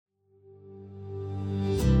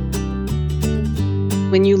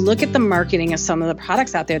When you look at the marketing of some of the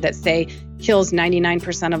products out there that say kills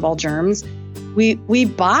 99% of all germs, we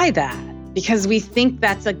buy that because we think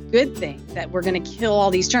that's a good thing, that we're going to kill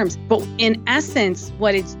all these germs. But in essence,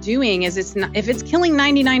 what it's doing is if it's killing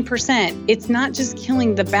 99%, it's not just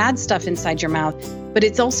killing the bad stuff inside your mouth, but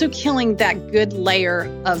it's also killing that good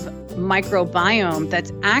layer of microbiome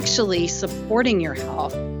that's actually supporting your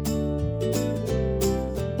health.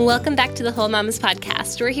 Welcome back to the Whole Mamas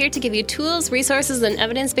Podcast. We're here to give you tools, resources, and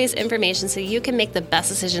evidence-based information so you can make the best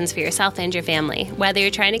decisions for yourself and your family. Whether you're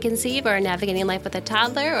trying to conceive or navigating life with a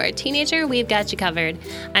toddler or a teenager, we've got you covered.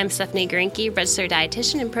 I'm Stephanie Grinke, registered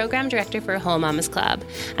dietitian and program director for Whole Mamas Club.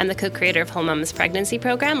 I'm the co-creator of Whole Mamas Pregnancy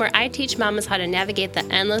Program, where I teach mamas how to navigate the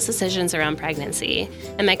endless decisions around pregnancy.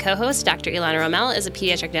 And my co-host, Dr. Ilana Rommel, is a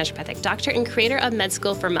pediatric naturopathic doctor and creator of Med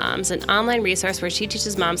School for Moms, an online resource where she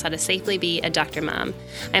teaches moms how to safely be a doctor mom.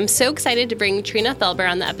 I'm so excited to bring Trina Felber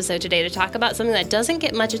on the episode today to talk about something that doesn't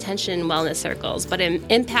get much attention in wellness circles, but it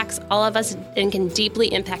impacts all of us and can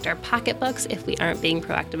deeply impact our pocketbooks if we aren't being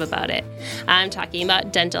proactive about it. I'm talking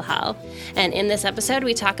about dental health. And in this episode,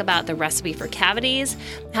 we talk about the recipe for cavities,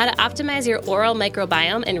 how to optimize your oral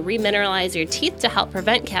microbiome and remineralize your teeth to help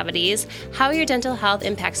prevent cavities, how your dental health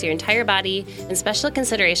impacts your entire body, and special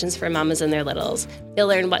considerations for mamas and their littles. You'll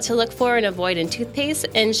learn what to look for and avoid in toothpaste,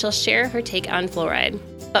 and she'll share her take on fluoride.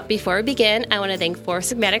 But before we begin, I want to thank Four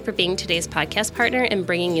Sigmatic for being today's podcast partner and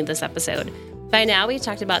bringing you this episode. By now, we've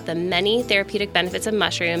talked about the many therapeutic benefits of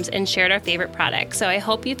mushrooms and shared our favorite products, so I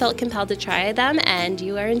hope you felt compelled to try them and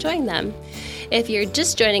you are enjoying them. If you're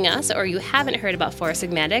just joining us or you haven't heard about Four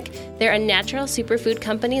Sigmatic, they're a natural superfood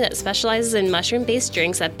company that specializes in mushroom-based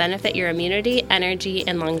drinks that benefit your immunity, energy,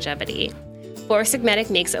 and longevity. Four Sigmatic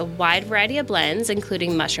makes a wide variety of blends,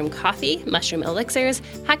 including mushroom coffee, mushroom elixirs,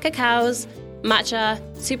 hot cacaos, matcha,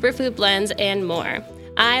 superfood blends, and more.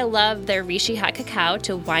 I love their Reishi hot cacao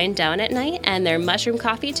to wind down at night and their mushroom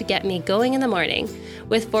coffee to get me going in the morning.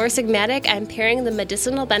 With Four Sigmatic, I'm pairing the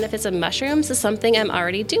medicinal benefits of mushrooms to something I'm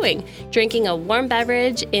already doing, drinking a warm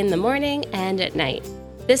beverage in the morning and at night.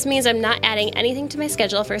 This means I'm not adding anything to my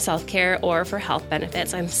schedule for self-care or for health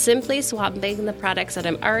benefits. I'm simply swapping the products that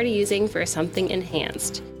I'm already using for something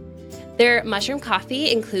enhanced. Their mushroom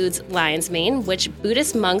coffee includes lion's mane, which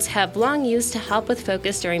Buddhist monks have long used to help with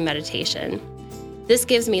focus during meditation. This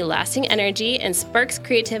gives me lasting energy and sparks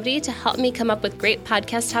creativity to help me come up with great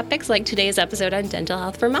podcast topics like today's episode on dental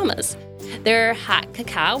health for mamas. Their hot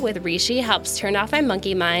cacao with reishi helps turn off my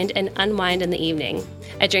monkey mind and unwind in the evening.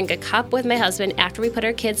 I drink a cup with my husband after we put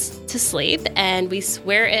our kids to sleep, and we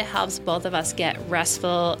swear it helps both of us get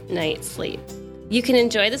restful night's sleep. You can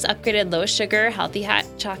enjoy this upgraded low-sugar, healthy hot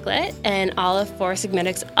chocolate and all of Four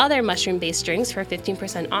Sigmatic's other mushroom-based drinks for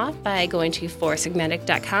 15% off by going to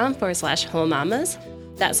foursigmatic.com/wholemamas.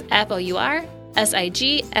 That's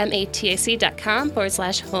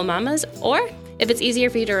foursigmatic.com/wholemamas. Or if it's easier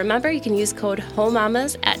for you to remember, you can use code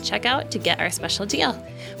WHOLEMAMAS at checkout to get our special deal.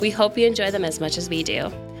 We hope you enjoy them as much as we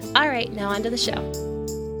do. All right, now on to the show.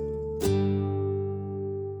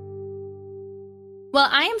 Well,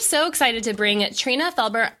 I am so excited to bring Trina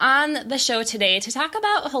Felber on the show today to talk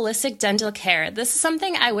about holistic dental care. This is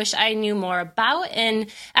something I wish I knew more about, and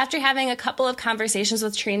after having a couple of conversations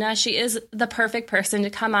with Trina, she is the perfect person to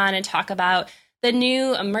come on and talk about the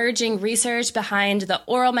new emerging research behind the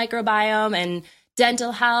oral microbiome and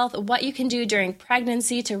dental health, what you can do during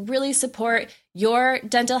pregnancy to really support your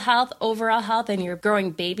dental health, overall health, and your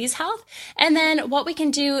growing baby's health, and then what we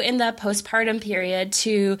can do in the postpartum period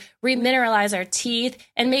to remineralize our teeth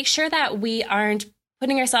and make sure that we aren't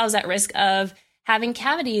putting ourselves at risk of having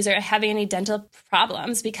cavities or having any dental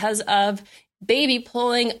problems because of baby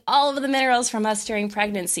pulling all of the minerals from us during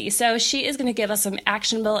pregnancy. So she is going to give us some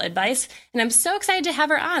actionable advice, and I'm so excited to have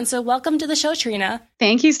her on. So welcome to the show, Trina.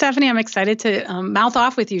 Thank you, Stephanie. I'm excited to mouth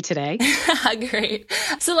off with you today. Great.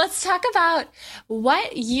 So let's talk about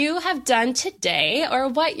what you have done today or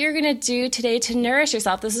what you're going to do today to nourish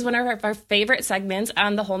yourself. This is one of our favorite segments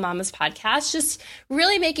on the Whole Mamas podcast, just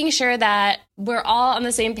really making sure that we're all on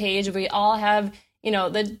the same page. We all have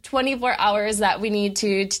the 24 hours that we need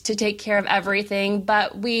to take care of everything,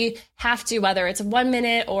 but we have to, whether it's 1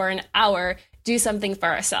 minute or an hour, do something for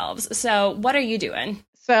ourselves. So what are you doing?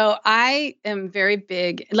 So I am very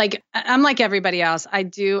big, I'm like everybody else. I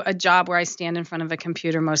do a job where I stand in front of a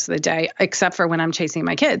computer most of the day, except for when I'm chasing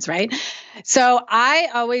my kids, right? So I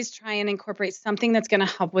always try and incorporate something that's going to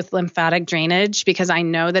help with lymphatic drainage, because I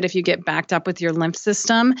know that if you get backed up with your lymph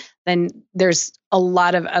system, then there's a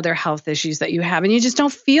lot of other health issues that you have, and you just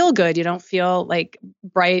don't feel good. You don't feel like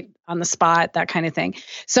bright on the spot, that kind of thing.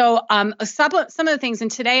 So some of the things,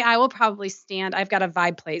 and today I will probably stand, I've got a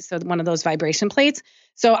vibe plate, so one of those vibration plates.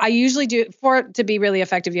 So I usually do, for it to be really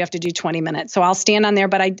effective, you have to do 20 minutes. So I'll stand on there,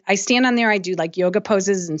 but I stand on there, I do like yoga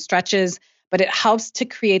poses and stretches, but it helps to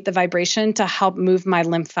create the vibration to help move my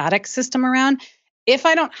lymphatic system around. If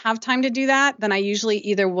I don't have time to do that, then I usually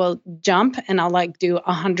either will jump and I'll like do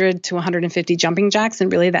 100 to 150 jumping jacks.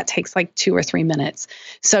 And really that takes like 2 or 3 minutes.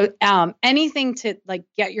 So anything to like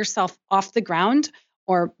get yourself off the ground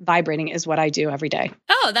or vibrating is what I do every day.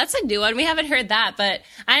 Oh, that's a new one. We haven't heard that, but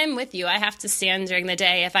I am with you. I have to stand during the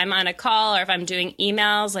day. If I'm on a call or if I'm doing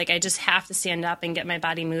emails, like I just have to stand up and get my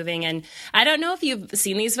body moving. And I don't know if you've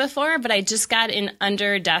seen these before, but I just got an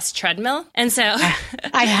under desk treadmill. And so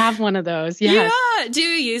I have one of those. Yes. Yeah. Do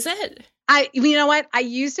you use it? You know what? I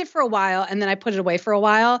used it for a while and then I put it away for a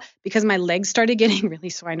while because my legs started getting really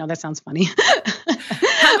sore. I know that sounds funny.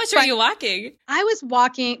 How much were you walking? I was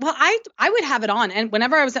walking. Well, I would have it on. And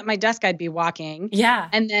whenever I was at my desk, I'd be walking. Yeah.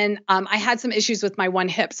 And then I had some issues with my one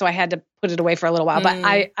hip, so I had to put it away for a little while.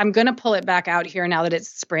 But I'm going to pull it back out here now that it's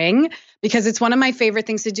spring because it's one of my favorite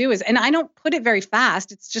things to do and I don't put it very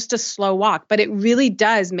fast. It's just a slow walk, but it really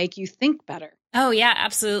does make you think better. Oh, yeah,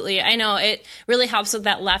 absolutely. I know it really helps with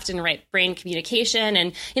that left and right brain communication.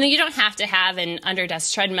 And, you don't have to have an under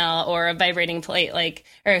desk treadmill or a vibrating plate,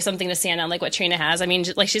 or something to stand on like what Trina has. I mean,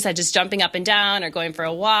 like she said, just jumping up and down or going for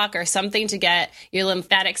a walk or something to get your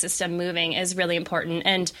lymphatic system moving is really important.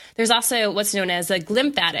 And there's also what's known as a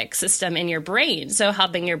glymphatic system in your brain. So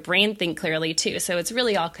helping your brain think clearly too. So it's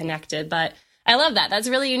really all connected. But I love that. That's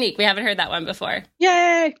really unique. We haven't heard that one before.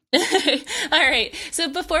 Yay! All right. So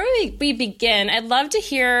before we begin, I'd love to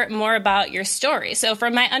hear more about your story. So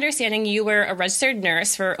from my understanding, you were a registered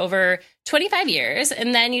nurse for over 25 years,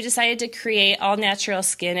 and then you decided to create all natural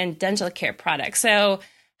skin and dental care products. So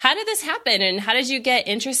how did this happen, and how did you get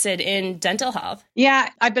interested in dental health? Yeah,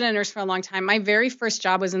 I've been a nurse for a long time. My very first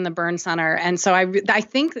job was in the burn center. And so I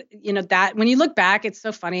think, that when you look back, it's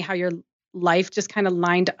so funny how your life just kind of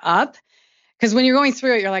lined up. Because when you're going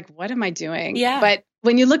through it, you're like, what am I doing? Yeah. But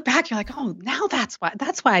when you look back, you're like, oh, now that's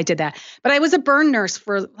why I did that. But I was a burn nurse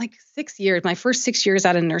for like 6 years, my first 6 years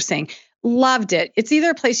out of nursing. Loved it. It's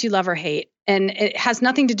either a place you love or hate. And it has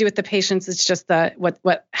nothing to do with the patients. It's just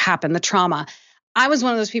what happened, the trauma. I was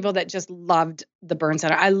one of those people that just loved the burn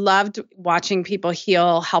center. I loved watching people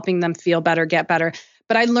heal, helping them feel better, get better.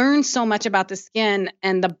 But I learned so much about the skin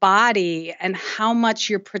and the body and how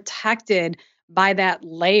much you're protected by that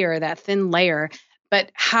layer, that thin layer, but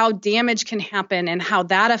how damage can happen and how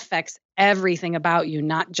that affects everything about you,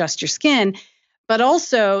 not just your skin, but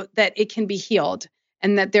also that it can be healed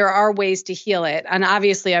and that there are ways to heal it. And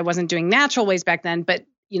obviously I wasn't doing natural ways back then, but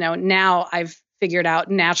now I've figured out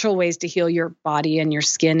natural ways to heal your body and your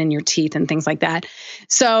skin and your teeth and things like that.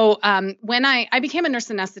 So when I became a nurse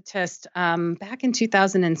anesthetist back in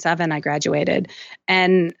 2007, I graduated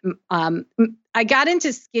and I got into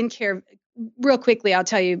skincare real quickly. I'll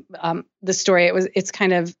tell you the story. It's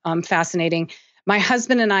kind of fascinating. My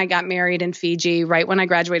husband and I got married in Fiji right when I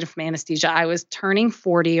graduated from anesthesia. I was turning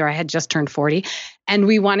 40, or I had just turned 40, and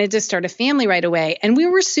we wanted to start a family right away. And we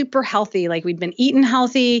were super healthy. Like we'd been eating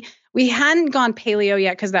healthy. We hadn't gone paleo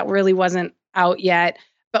yet because that really wasn't out yet,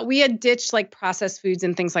 but we had ditched like processed foods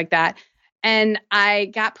and things like that. And I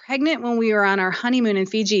got pregnant when we were on our honeymoon in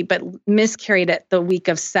Fiji, but miscarried at the week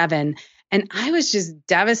of 7. And I was just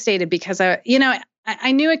devastated because I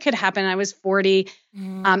knew it could happen. I was 40,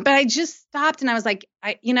 but I just stopped and I was like,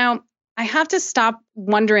 I have to stop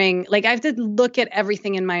wondering, like I have to look at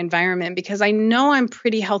everything in my environment because I know I'm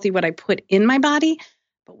pretty healthy what I put in my body,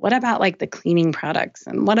 but what about like the cleaning products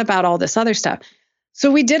and what about all this other stuff?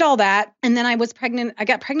 So we did all that. And then I was pregnant. I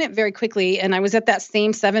got pregnant very quickly and I was at that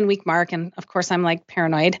same 7-week mark. And of course I'm like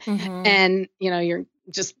paranoid and you're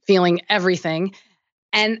just feeling everything.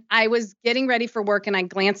 And I was getting ready for work and I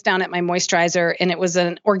glanced down at my moisturizer and it was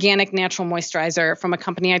an organic natural moisturizer from a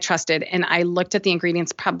company I trusted. And I looked at the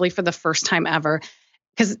ingredients probably for the first time ever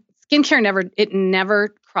because skincare never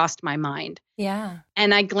crossed my mind. Yeah.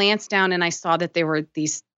 And I glanced down and I saw that there were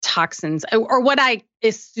these toxins or what I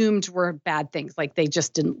assumed were bad things. Like they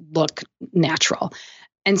just didn't look natural.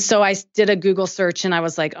 And so I did a Google search and I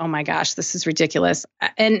was like, oh my gosh, this is ridiculous.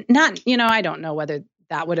 And I don't know whether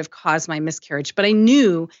that would have caused my miscarriage, but I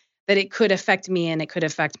knew that it could affect me and it could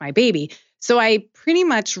affect my baby. So I pretty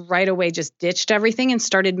much right away just ditched everything and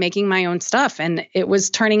started making my own stuff. And it was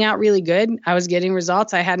turning out really good. I was getting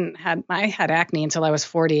results. I had acne until I was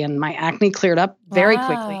 40 and my acne cleared up very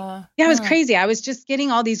quickly. Yeah, it was crazy. I was just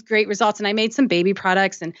getting all these great results, and I made some baby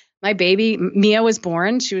products, and my baby, Mia, was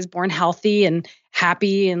born. She was born healthy and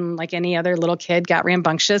happy, and like any other little kid, got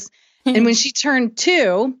rambunctious. And when she turned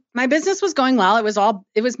 2, my business was going well. It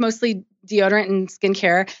was mostly deodorant and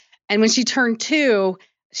skincare. And when she turned 2,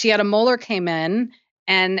 she had a molar came in,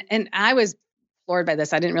 and I was floored by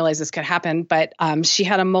this. I didn't realize this could happen, but she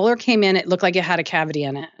had a molar came in. It looked like it had a cavity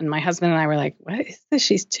in it. And my husband and I were like, what is this?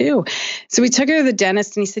 She's 2. So we took her to the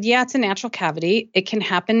dentist, and he said, yeah, it's a natural cavity. It can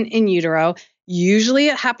happen in utero. Usually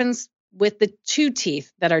it happens with the 2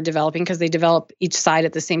 teeth that are developing because they develop each side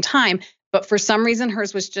at the same time. But for some reason,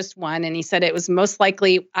 hers was just 1. And he said it was most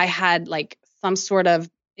likely I had like some sort of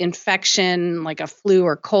infection, like a flu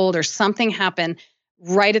or cold or something happen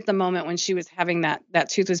right at the moment when she was having that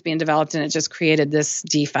tooth was being developed, and it just created this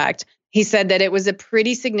defect. He said that it was a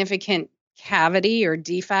pretty significant cavity or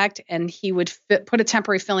defect, and he would put a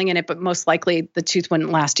temporary filling in it, but most likely the tooth wouldn't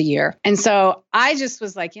last a year. And so I just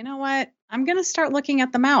was like, you know what? I'm going to start looking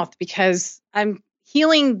at the mouth because I'm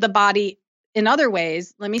healing the body in other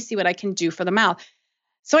ways. Let me see what I can do for the mouth.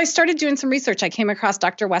 So I started doing some research. I came across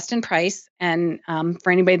Dr. Weston Price. And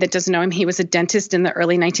for anybody that doesn't know him, he was a dentist in the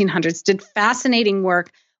early 1900s, did fascinating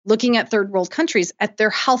work looking at third world countries, at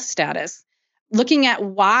their health status, looking at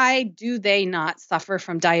why do they not suffer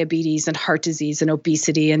from diabetes and heart disease and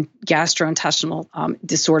obesity and gastrointestinal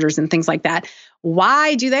disorders and things like that.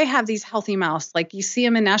 Why do they have these healthy mouths? Like you see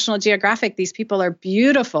them in National Geographic, these people are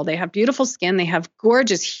beautiful. They have beautiful skin. They have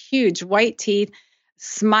gorgeous, huge white teeth,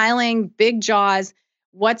 smiling, big jaws.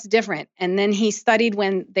 What's different? And then he studied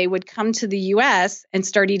when they would come to the US and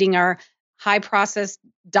start eating our high processed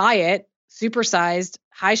diet, supersized,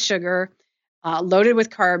 high sugar, loaded with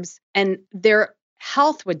carbs, and their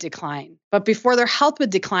health would decline. But before their health would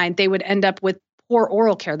decline, they would end up with poor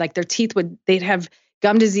oral care. Like their teeth they'd have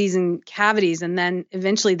gum disease and cavities. And then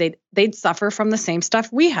eventually they'd suffer from the same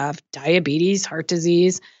stuff we have: diabetes, heart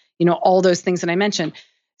disease, all those things that I mentioned.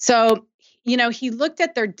 So, he looked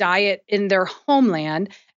at their diet in their homeland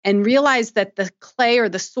and realized that the clay or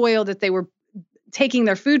the soil that they were taking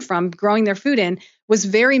their food from, growing their food in, was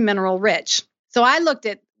very mineral rich. So I looked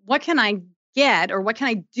at what can I get or what can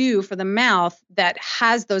I do for the mouth that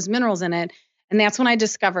has those minerals in it? And that's when I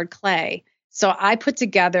discovered clay. So I put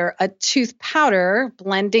together a tooth powder,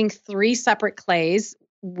 blending 3 separate clays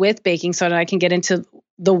with baking soda. I can get into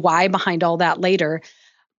the why behind all that later.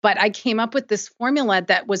 But I came up with this formula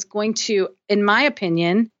that was going to, in my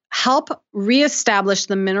opinion, help reestablish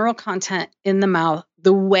the mineral content in the mouth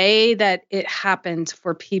the way that it happened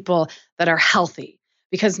for people that are healthy.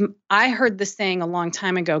 Because I heard the saying a long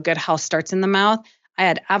time ago, good health starts in the mouth. I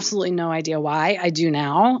had absolutely no idea why. I do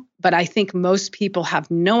now. But I think most people have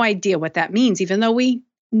no idea what that means, even though we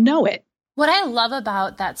know it. What I love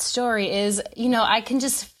about that story is, I can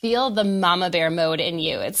just feel the mama bear mode in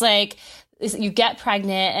you. It's like you get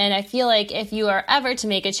pregnant, and I feel like if you are ever to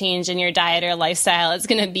make a change in your diet or lifestyle, it's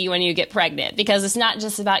going to be when you get pregnant, because it's not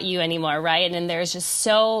just about you anymore, right? And there's just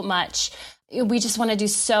so much. We just want to do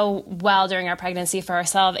so well during our pregnancy for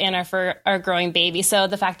ourselves and for our growing baby. So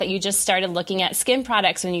the fact that you just started looking at skin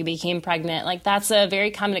products when you became pregnant, like that's a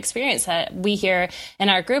very common experience that we hear in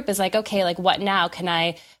our group is like, okay, like what now? Can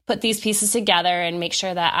I put these pieces together and make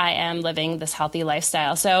sure that I am living this healthy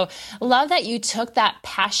lifestyle? So love that you took that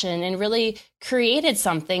passion and really created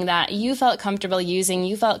something that you felt comfortable using,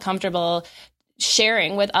 you felt comfortable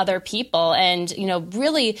sharing with other people, and,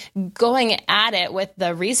 really going at it with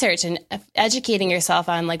the research and educating yourself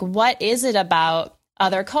on like, what is it about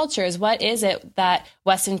other cultures? What is it that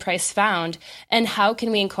Weston Price found, and how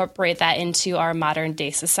can we incorporate that into our modern day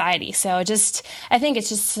society? So I think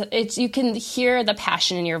it's you can hear the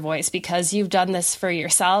passion in your voice because you've done this for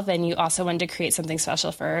yourself, and you also wanted to create something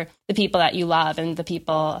special for the people that you love and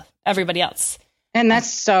everybody else. And I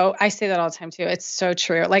say that all the time too. It's so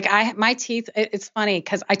true. Like my teeth, it's funny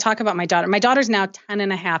because I talk about my daughter. My daughter's now 10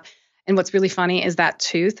 and a half. And what's really funny is that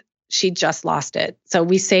tooth, she just lost it. So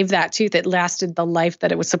we saved that tooth. It lasted the life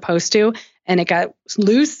that it was supposed to. And it got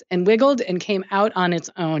loose and wiggled and came out on its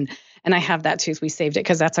own. And I have that tooth. We saved it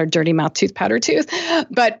because that's our dirty mouth tooth powder tooth.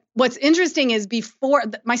 But what's interesting is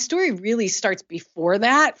my story really starts before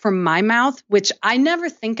that from my mouth, which I never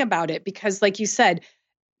think about it because like you said,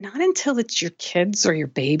 not until it's your kids or your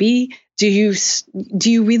baby do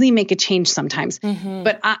you really make a change sometimes. Mm-hmm.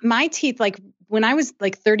 But my teeth, like when I was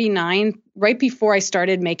like 39, right before I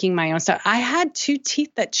started making my own stuff, I had 2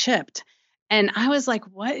 teeth that chipped. And I was like,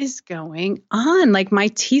 what is going on? Like my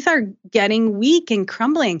teeth are getting weak and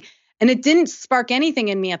crumbling. And it didn't spark anything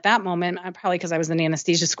in me at that moment, probably because I was in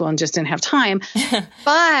anesthesia school and just didn't have time.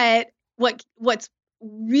 But what's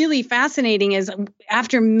really fascinating is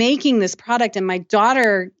after making this product, and my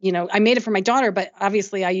daughter, I made it for my daughter, but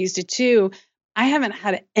obviously I used it too. I haven't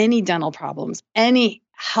had any dental problems, any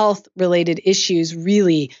health related issues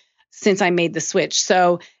really since I made the switch.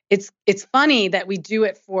 So it's funny that we do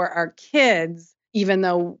it for our kids, even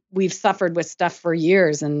though we've suffered with stuff for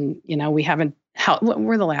years and, we haven't helped.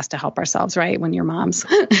 We're the last to help ourselves, right? When you're moms.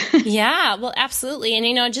 Yeah, well, absolutely.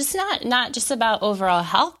 And, just not just about overall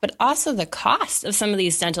health, but also the cost of some of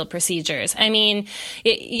these dental procedures. I mean,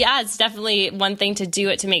 it's definitely one thing to do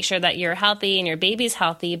it to make sure that you're healthy and your baby's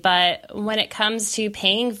healthy. But when it comes to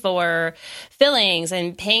paying for fillings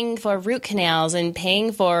and paying for root canals and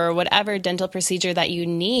paying for whatever dental procedure that you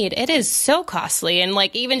need, it is so costly. And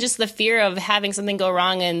even just the fear of having something go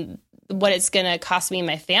wrong and what it's going to cost me and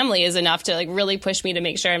my family is enough to really push me to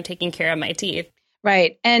make sure I'm taking care of my teeth.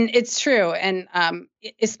 Right. And it's true. And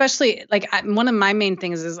especially one of my main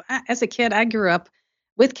things is as a kid, I grew up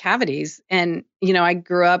with cavities and, I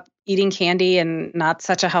grew up eating candy and not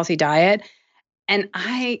such a healthy diet. And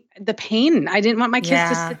the pain, I didn't want my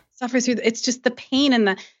kids to suffer through. It's just the pain and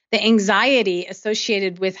the anxiety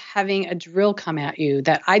associated with having a drill come at you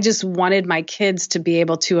that I just wanted my kids to be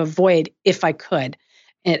able to avoid if I could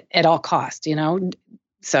at all cost,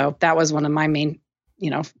 So that was one of my main,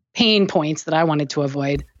 pain points that I wanted to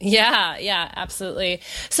avoid. Yeah, absolutely.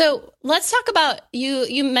 So let's talk about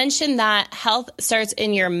you mentioned that health starts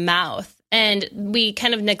in your mouth, and we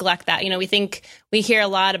kind of neglect that. We hear a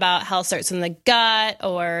lot about health starts in the gut,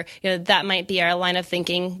 or that might be our line of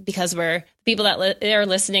thinking because people that are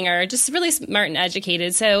listening are just really smart and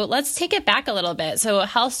educated. So let's take it back a little bit. So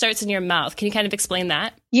health starts in your mouth. Can you kind of explain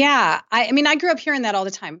that? Yeah. I grew up hearing that all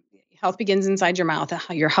the time. Health begins inside your mouth.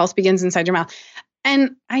 Your health begins inside your mouth.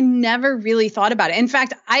 And I never really thought about it. In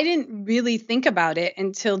fact, I didn't really think about it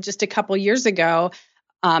until just a couple years ago,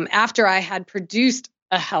 after I had produced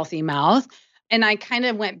a healthy mouth. And I kind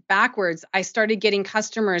of went backwards. I started getting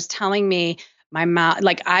customers telling me my mouth,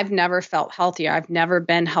 I've never felt healthier. I've never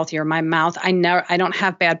been healthier. My mouth, I don't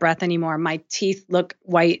have bad breath anymore. My teeth look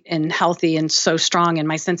white and healthy and so strong, and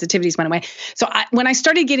my sensitivities went away. So when I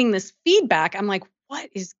started getting this feedback, I'm like, what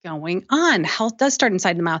is going on? Health does start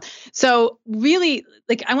inside the mouth. So really,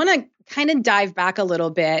 I want to kind of dive back a little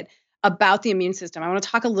bit about the immune system. I want to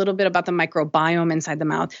talk a little bit about the microbiome inside the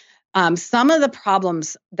mouth. Some of the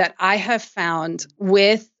problems that I have found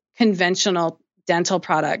with conventional dental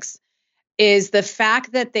products is the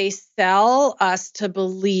fact that they sell us to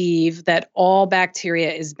believe that all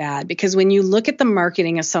bacteria is bad. Because when you look at the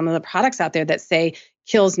marketing of some of the products out there that say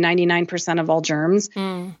kills 99% of all germs,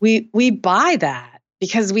 we buy that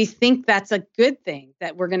because we think that's a good thing,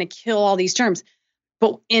 that we're going to kill all these germs.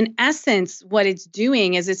 But in essence, what it's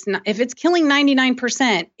doing is if it's killing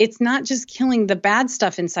 99%, it's not just killing the bad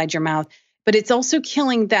stuff inside your mouth, but it's also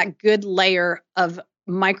killing that good layer of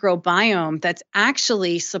microbiome that's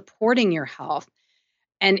actually supporting your health.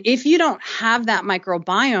 And if you don't have that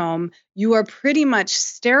microbiome, you are pretty much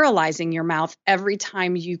sterilizing your mouth every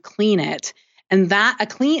time you clean it. And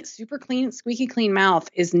that super clean, squeaky clean mouth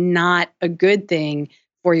is not a good thing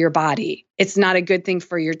for your body. It's not a good thing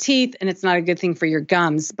for your teeth, and it's not a good thing for your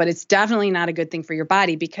gums, but it's definitely not a good thing for your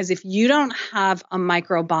body, because if you don't have a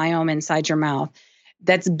microbiome inside your mouth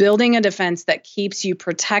that's building a defense that keeps you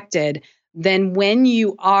protected, then when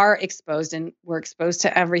you are exposed, and we're exposed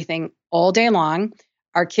to everything all day long,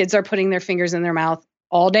 our kids are putting their fingers in their mouth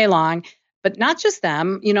all day long, but not just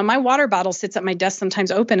them. My water bottle sits at my desk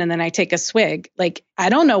sometimes open, and then I take a swig. I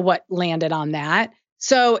don't know what landed on that.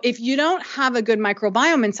 So if you don't have a good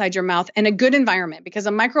microbiome inside your mouth and a good environment, because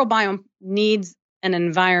a microbiome needs an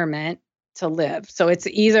environment to live. So it's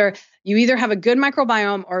you either have a good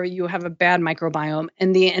microbiome or you have a bad microbiome,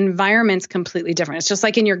 and the environment's completely different. It's just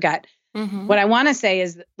like in your gut. Mm-hmm. What I want to say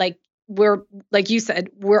is we're, like you said,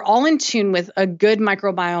 we're all in tune with a good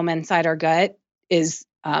microbiome inside our gut is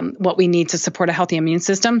what we need to support a healthy immune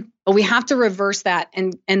system. But we have to reverse that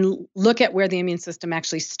and look at where the immune system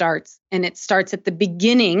actually starts. And it starts at the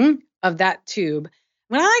beginning of that tube.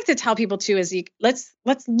 What I like to tell people too is let's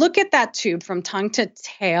look at that tube from tongue to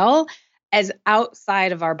tail as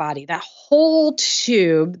outside of our body. That whole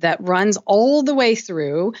tube that runs all the way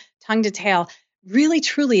through tongue to tail really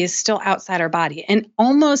truly is still outside our body. And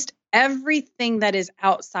almost everything that is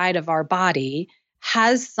outside of our body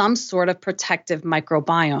has some sort of protective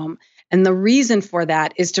microbiome. And the reason for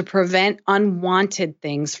that is to prevent unwanted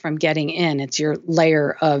things from getting in. It's your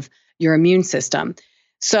layer of your immune system.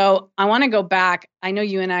 So I want to go back. I know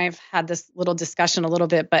you and I have had this little discussion a little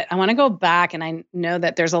bit, but I want to go back, and I know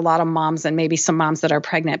that there's a lot of moms and maybe some moms that are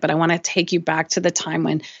pregnant, but I want to take you back to the time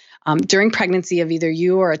when during pregnancy of either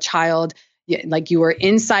you or a child, Like you were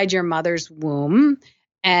inside your mother's womb,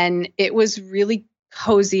 and it was really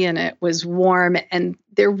cozy and it was warm, and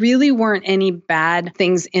there really weren't any bad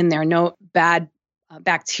things in there, no bad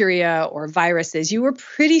bacteria or viruses. You were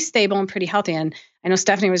pretty stable and pretty healthy. And I know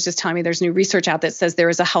Stephanie was just telling me there's new research out that says there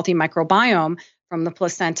is a healthy microbiome from the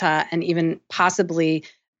placenta and even possibly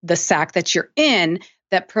the sac that you're in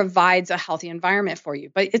that provides a healthy environment for you.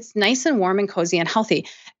 But it's nice and warm and cozy and healthy.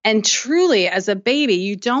 And truly, as a baby,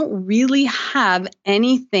 you don't really have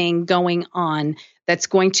anything going on that's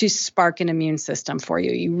going to spark an immune system for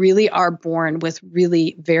you. You really are born with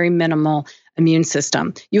really very minimal immune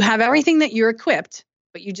system. You have everything that you're equipped,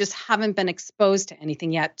 but you just haven't been exposed to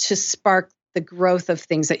anything yet to spark the growth of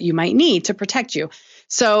things that you might need to protect you.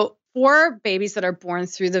 So for babies that are born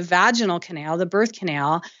through the vaginal canal, the birth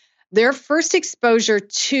canal, their first exposure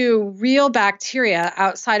to real bacteria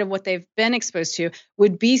outside of what they've been exposed to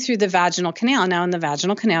would be through the vaginal canal. Now, in the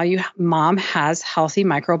vaginal canal, mom has healthy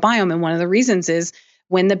microbiome. And one of the reasons is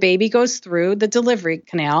when the baby goes through the delivery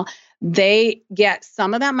canal, they get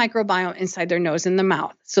some of that microbiome inside their nose and the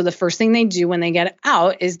mouth. So the first thing they do when they get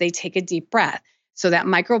out is they take a deep breath. So that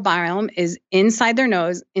microbiome is inside their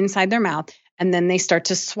nose, inside their mouth, and then they start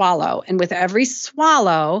to swallow. And with every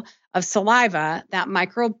swallow of saliva, that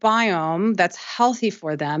microbiome that's healthy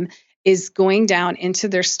for them is going down into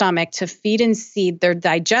their stomach to feed and seed their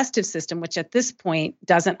digestive system, which at this point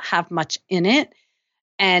doesn't have much in it.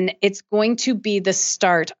 And it's going to be the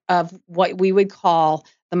start of what we would call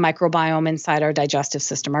the microbiome inside our digestive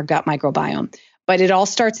system, our gut microbiome. But it all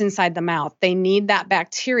starts inside the mouth. They need that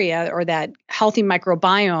bacteria or that healthy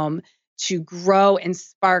microbiome to grow and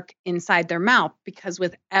spark inside their mouth, because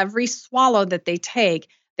with every swallow that they take,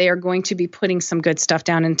 they are going to be putting some good stuff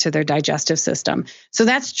down into their digestive system. So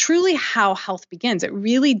that's truly how health begins. It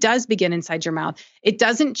really does begin inside your mouth. It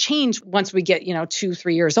doesn't change once we get,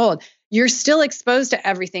 2-3 years old. You're still exposed to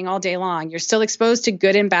everything all day long. You're still exposed to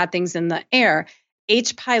good and bad things in the air.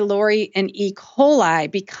 H. pylori and E. coli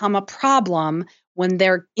become a problem when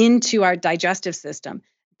they're into our digestive system.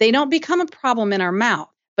 They don't become a problem in our mouth,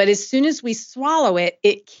 but as soon as we swallow it,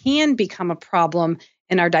 it can become a problem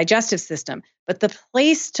in our digestive system. But the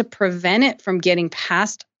place to prevent it from getting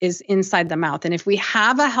past is inside the mouth. And if we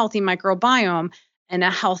have a healthy microbiome and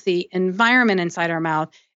a healthy environment inside our mouth,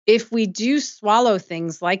 if we do swallow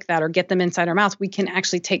things like that or get them inside our mouth, we can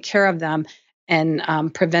actually take care of them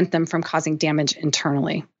and prevent them from causing damage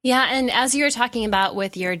internally. Yeah. And as you were talking about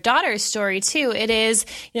with your daughter's story too, it is,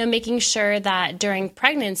 making sure that during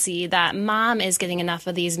pregnancy that mom is getting enough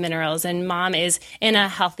of these minerals and mom is in a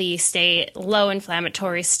healthy state, low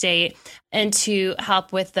inflammatory state, and to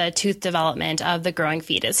help with the tooth development of the growing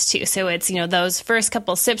fetus too. So it's, those first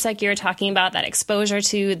couple sips like you were talking about, that exposure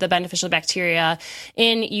to the beneficial bacteria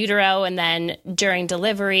in utero and then during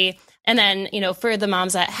delivery. And then, for the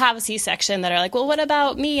moms that have a C-section that are like, well, what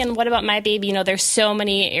about me? And what about my baby? There's so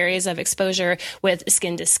many areas of exposure with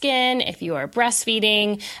skin to skin if you are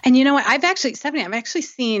breastfeeding. And you know what? Stephanie, I've actually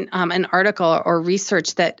seen an article or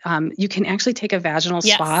research that you can actually take a vaginal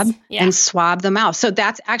swab and swab the mouth. So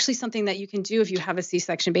that's actually something that you can do if you have a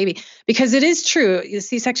C-section baby, because it is true, the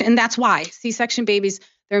C-section, and that's why C-section babies,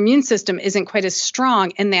 their immune system isn't quite as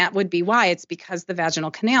strong, and that would be why. It's because the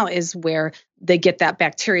vaginal canal is where they get that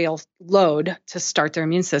bacterial load to start their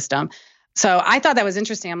immune system. So I thought that was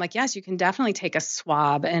interesting. I'm like, yes, you can definitely take a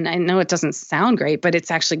swab. And I know it doesn't sound great, but it's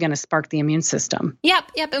actually going to spark the immune system.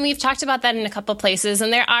 Yep. And we've talked about that in a couple places.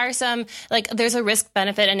 And there are some, there's a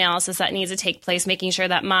risk-benefit analysis that needs to take place, making sure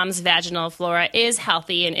that mom's vaginal flora is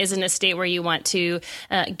healthy and is in a state where you want to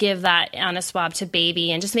give that on a swab to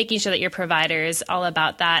baby, and just making sure that your provider is all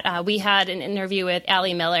about that. We had an interview with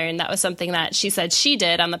Allie Miller, and that was something that she said she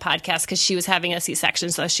did on the podcast because she was having a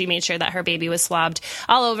C-section. So she made sure that her baby was swabbed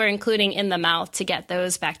all over, including in the mouth, to get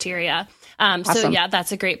those bacteria. Awesome. So yeah,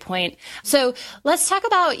 that's a great point. So let's talk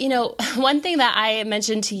about, one thing that I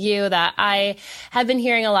mentioned to you that I have been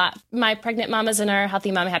hearing a lot, my pregnant mamas in our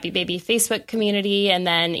Healthy Mama Happy Baby Facebook community, and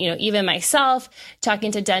then, even myself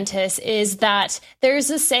talking to dentists, is that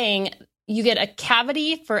there's a saying, you get a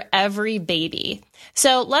cavity for every baby.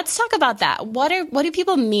 So let's talk about that. What do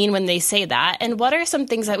people mean when they say that? And what are some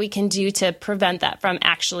things that we can do to prevent that from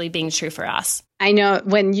actually being true for us? I know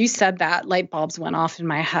when you said that, light bulbs went off in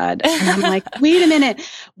my head. And I'm like, wait a minute.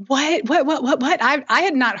 What? I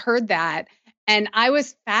had not heard that. And I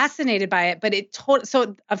was fascinated by it, but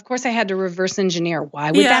so of course I had to reverse engineer.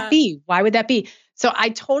 Why would that be? Why would that be? So I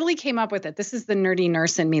totally came up with it. This is the nerdy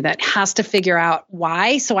nurse in me that has to figure out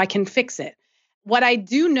why so I can fix it. What I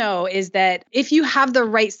do know is that if you have the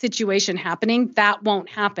right situation happening, that won't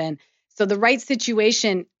happen. So the right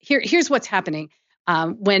situation, here's what's happening.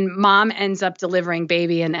 when mom ends up delivering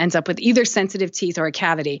baby and ends up with either sensitive teeth or a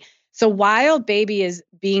cavity. So while baby is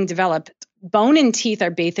being developed, bone and teeth are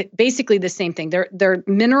basically the same thing. They're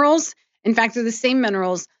minerals. In fact, they're the same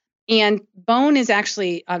minerals. And bone is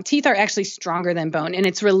actually, teeth are actually stronger than bone. And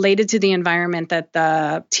it's related to the environment that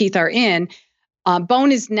the teeth are in.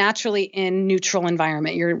 Bone is naturally in neutral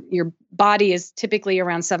environment. Your body is typically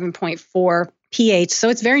around 7.4 pH. So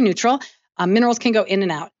it's very neutral. Minerals can go in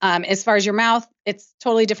and out. As far as your mouth, it's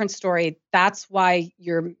totally different story. That's why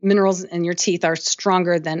your minerals in your teeth are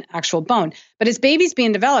stronger than actual bone. But as baby's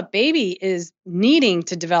being developed, baby is needing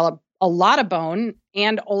to develop a lot of bone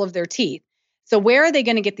and all of their teeth. So where are they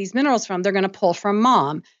going to get these minerals from? They're going to pull from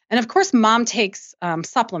mom. And of course, mom takes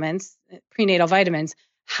supplements, prenatal vitamins.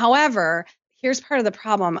 However, here's part of the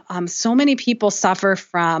problem. So many people suffer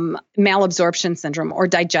from malabsorption syndrome or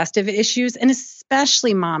digestive issues, and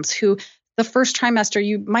especially moms who the first trimester,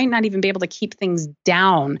 you might not even be able to keep things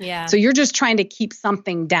down. Yeah. So you're just trying to keep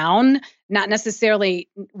something down, not necessarily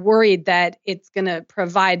worried that it's going to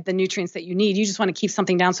provide the nutrients that you need. You just want to keep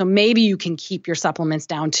something down. So maybe you can keep your supplements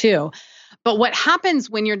down too. But what happens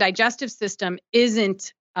when your digestive system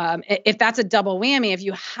isn't, if that's a double whammy, if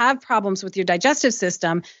you have problems with your digestive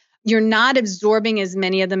system, you're not absorbing as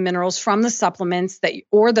many of the minerals from the supplements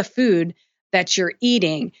or the food that you're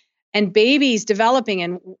eating. And babies developing,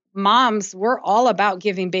 and moms, we're all about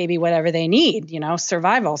giving baby whatever they need,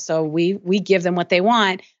 survival. So we give them what they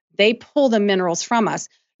want. They pull the minerals from us.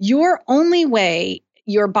 Your only way,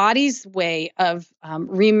 your body's way of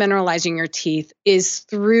remineralizing your teeth is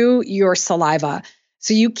through your saliva.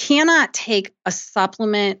 So you cannot take a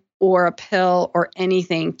supplement or a pill or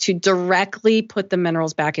anything to directly put the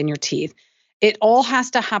minerals back in your teeth. It all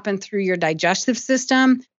has to happen through your digestive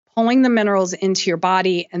system, pulling the minerals into your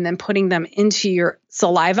body and then putting them into your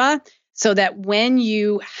saliva so that when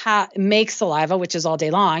you make saliva, which is all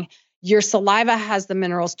day long, your saliva has the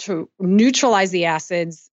minerals to neutralize the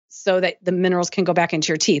acids so that the minerals can go back into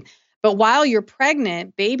your teeth. But while you're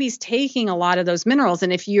pregnant, baby's taking a lot of those minerals.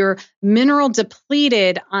 And if you're mineral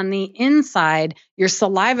depleted on the inside, your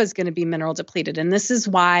saliva is going to be mineral depleted. And this is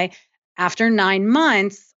why after 9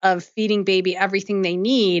 months of feeding baby everything they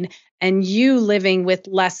need and you living with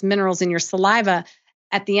less minerals in your saliva,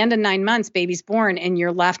 at the end of 9 months, baby's born and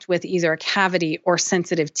you're left with either a cavity or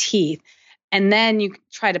sensitive teeth. And then you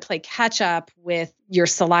try to play catch up with your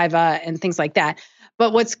saliva and things like that.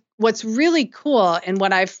 But what's really cool and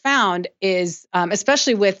what I've found is,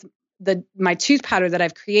 especially with my tooth powder that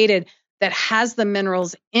I've created that has the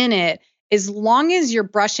minerals in it, as long as you're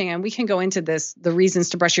brushing, and we can go into this, the reasons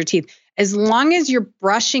to brush your teeth, as long as you're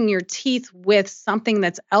brushing your teeth with something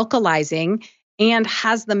that's alkalizing and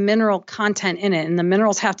has the mineral content in it, and the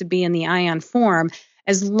minerals have to be in the ion form,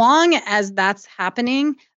 as long as that's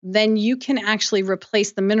happening, then you can actually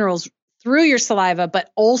replace the minerals through your saliva,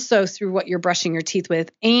 but also through what you're brushing your teeth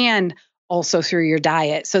with and also through your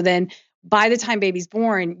diet. So then by the time baby's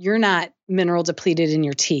born, you're not mineral depleted in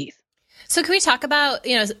your teeth. So can we talk about,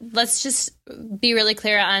 let's just be really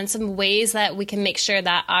clear on some ways that we can make sure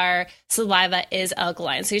that our saliva is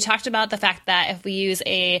alkaline. So you talked about the fact that if we use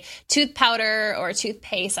a tooth powder or a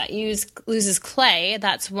toothpaste that loses clay,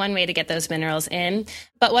 that's one way to get those minerals in.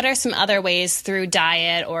 But what are some other ways through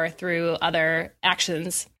diet or through other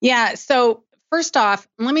actions? Yeah. So first off,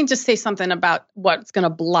 let me just say something about what's going to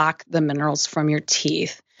block the minerals from your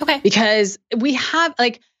teeth. Okay. Because we have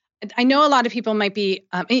I know a lot of people might be,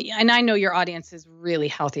 and I know your audience is really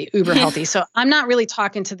healthy, uber healthy. So I'm not really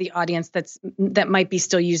talking to the audience that might be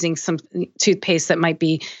still using some toothpaste that might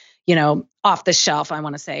be, off the shelf, I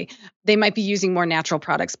want to say. They might be using more natural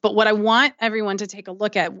products. But what I want everyone to take a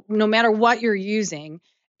look at, no matter what you're using,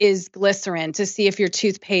 is glycerin, to see if your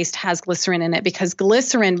toothpaste has glycerin in it. Because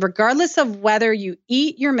glycerin, regardless of whether you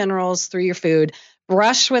eat your minerals through your food,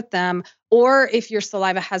 brush with them, or if your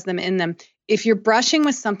saliva has them in them, if you're brushing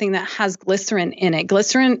with something that has glycerin in it,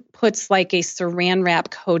 glycerin puts like a saran wrap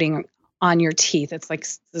coating on your teeth. It's like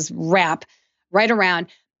this wrap right around.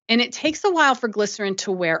 And it takes a while for glycerin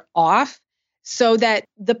to wear off, so that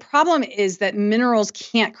the problem is that minerals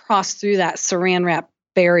can't cross through that saran wrap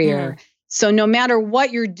barrier. So no matter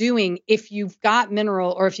what you're doing, if you've got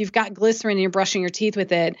mineral or if you've got glycerin and you're brushing your teeth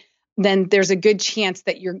with it, then there's a good chance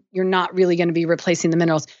that you're not really going to be replacing the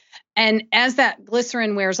minerals. And as that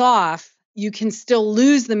glycerin wears off, you can still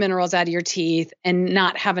lose the minerals out of your teeth and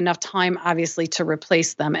not have enough time, obviously, to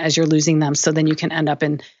replace them as you're losing them. So then you can end up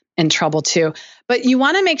in trouble too. But you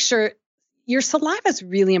want to make sure your saliva is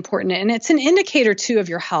really important. And it's an indicator too of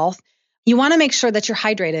your health. You want to make sure that you're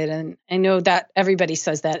hydrated. And I know that everybody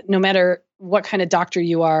says that no matter what kind of doctor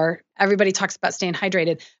you are. Everybody talks about staying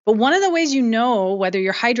hydrated. But one of the ways you know whether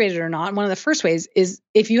you're hydrated or not, one of the first ways is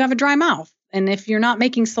if you have a dry mouth and if you're not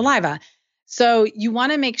making saliva. So you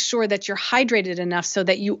want to make sure that you're hydrated enough so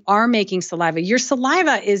that you are making saliva. Your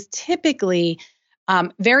saliva is typically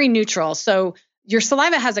very neutral. So your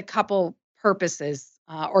saliva has a couple purposes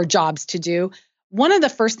or jobs to do. One of the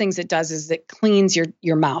first things it does is it cleans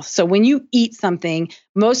your mouth. So when you eat something,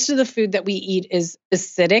 most of the food that we eat is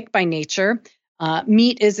acidic by nature.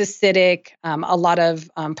 Meat is acidic. A lot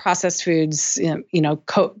of processed foods,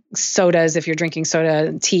 sodas, if you're drinking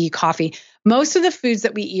soda, tea, coffee, most of the foods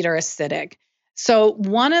that we eat are acidic. So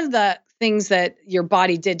one of the things that your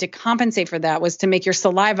body did to compensate for that was to make your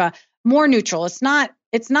saliva more neutral. It's not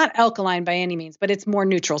alkaline by any means, but it's more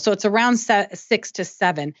neutral. So it's around 6 to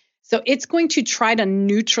 7. So it's going to try to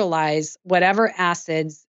neutralize whatever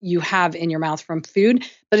acids you have in your mouth from food,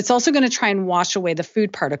 but it's also going to try and wash away the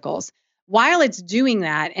food particles. While it's doing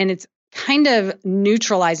that and it's kind of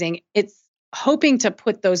neutralizing, it's hoping to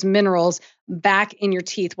put those minerals back in your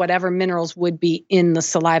teeth, whatever minerals would be in the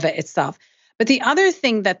saliva itself. But the other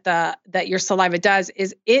thing that your saliva does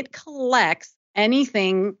is it collects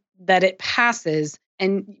anything that it passes,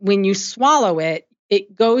 and when you swallow it,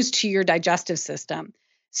 it goes to your digestive system.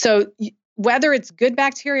 So whether it's good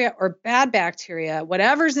bacteria or bad bacteria,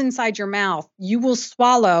 whatever's inside your mouth, you will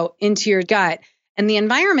swallow into your gut. And the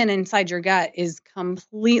environment inside your gut is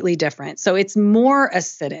completely different. So it's more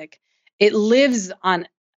acidic. It lives on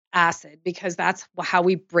acid because that's how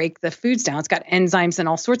we break the foods down. It's got enzymes and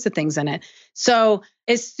all sorts of things in it. So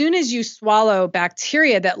as soon as you swallow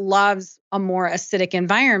bacteria that loves a more acidic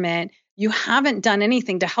environment, you haven't done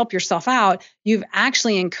anything to help yourself out. You've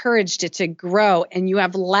actually encouraged it to grow, and you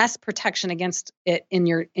have less protection against it in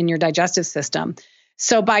your digestive system.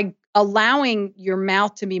 So by allowing your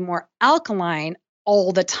mouth to be more alkaline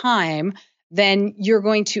all the time, then you're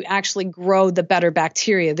going to actually grow the better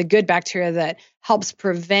bacteria, the good bacteria that helps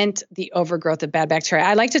prevent the overgrowth of bad bacteria.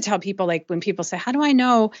 I like to tell people, like when people say, how do I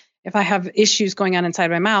know if I have issues going on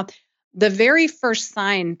inside my mouth? The very first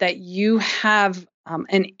sign that you have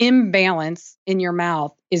an imbalance in your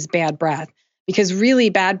mouth is bad breath, because really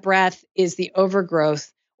bad breath is the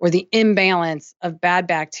overgrowth or the imbalance of bad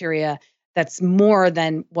bacteria that's more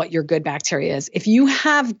than what your good bacteria is. If you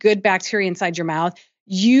have good bacteria inside your mouth,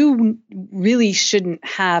 you really shouldn't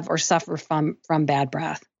have or suffer from bad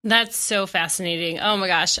breath. That's so fascinating. Oh my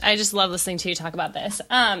gosh. I just love listening to you talk about this.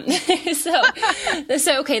 So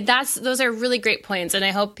okay, those are really great points, and I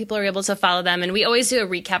hope people are able to follow them. And we always do a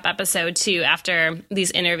recap episode too after these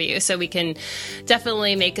interviews, so we can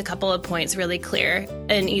definitely make a couple of points really clear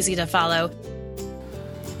and easy to follow.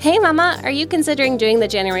 Hey mama, are you considering doing the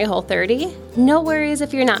January Whole30? No worries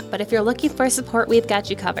if you're not, but if you're looking for support, we've got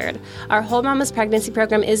you covered. Our Whole Mama's Pregnancy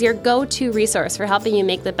Program is your go-to resource for helping you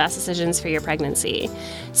make the best decisions for your pregnancy.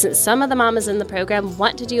 Since some of the mamas in the program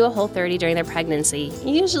want to do a Whole30 during their pregnancy,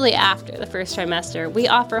 usually after the first trimester, we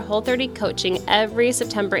offer Whole30 coaching every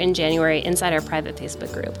September and January inside our private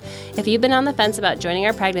Facebook group. If you've been on the fence about joining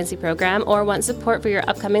our pregnancy program or want support for your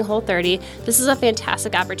upcoming Whole30, this is a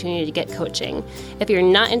fantastic opportunity to get coaching. If you're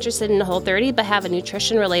not interested in Whole30 but have a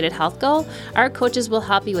nutrition-related health goal, our coaches will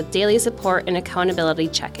help you with daily support and accountability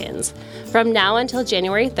check-ins. From now until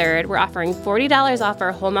January 3rd, we're offering $40 off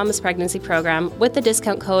our Whole Mama's Pregnancy Program with the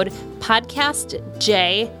discount code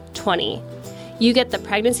PODCASTJ20. You get the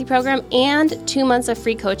pregnancy program and 2 months of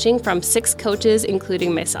free coaching from 6 coaches,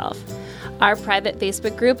 including myself. Our private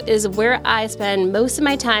Facebook group is where I spend most of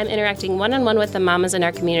my time interacting one-on-one with the mamas in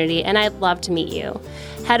our community, and I'd love to meet you.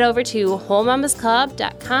 Head over to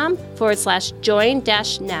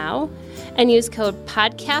wholemamasclub.com/join-now and use code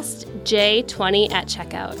PODCASTJ20 at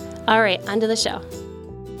checkout. All right, on to the show.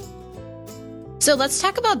 So let's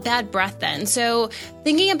talk about bad breath then. So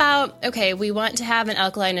thinking about, okay, we want to have an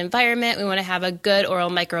alkaline environment. We want to have a good oral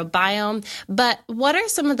microbiome. But what are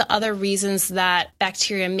some of the other reasons that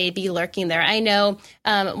bacteria may be lurking there? I know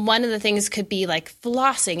one of the things could be like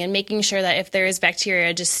flossing and making sure that if there is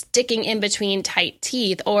bacteria just sticking in between tight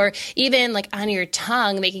teeth, or even like on your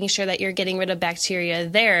tongue, making sure that you're getting rid of bacteria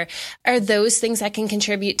there. Are those things that can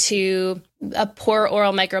contribute to a poor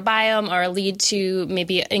oral microbiome or lead to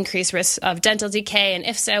maybe increased risk of dental decay? And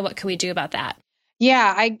if so, what can we do about that?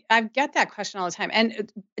 Yeah, I get that question all the time.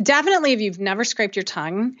 And definitely if you've never scraped your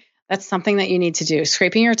tongue, that's something that you need to do.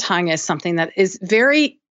 Scraping your tongue is something that is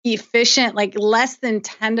very efficient, like less than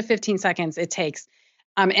 10 to 15 seconds it takes.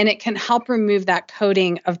 And it can help remove that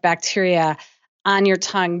coating of bacteria on your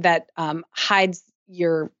tongue that hides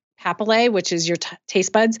your papillae, which is your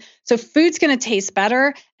taste buds. So food's going to taste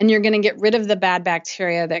better, and you're going to get rid of the bad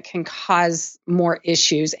bacteria that can cause more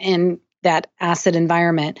issues. And that acid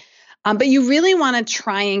environment. But you really want to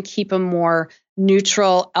try and keep a more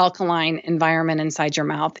neutral alkaline environment inside your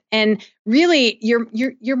mouth. And really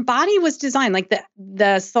your body was designed like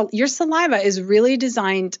your saliva is really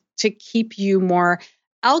designed to keep you more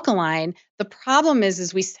alkaline. The problem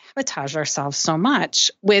is we sabotage ourselves so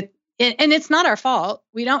much with and it's not our fault.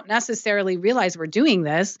 We don't necessarily realize we're doing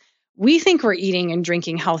this. We think we're eating and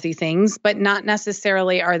drinking healthy things, but not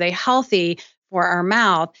necessarily are they healthy for our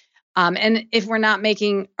mouth. And if we're not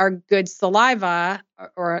making our good saliva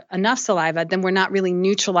or enough saliva, then we're not really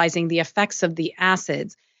neutralizing the effects of the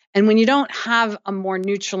acids. And when you don't have a more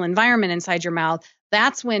neutral environment inside your mouth,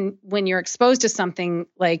 that's when you're exposed to something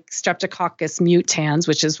like Streptococcus mutans,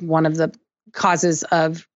 which is one of the causes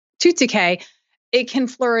of tooth decay, it can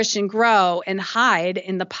flourish and grow and hide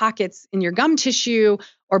in the pockets in your gum tissue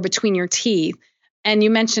or between your teeth. And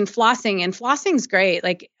you mentioned flossing, and flossing's great.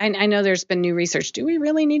 Like, I know there's been new research. Do we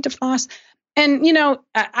really need to floss? And,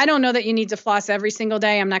 I don't know that you need to floss every single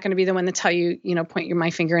day. I'm not going to be the one to tell you, point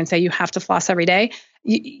my finger and say you have to floss every day.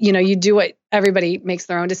 You do what everybody makes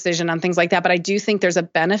their own decision on things like that. But I do think there's a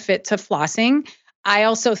benefit to flossing. I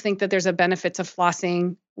also think that there's a benefit to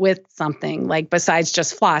flossing with something like besides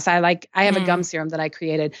just floss. I have a gum serum that I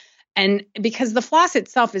created. And because the floss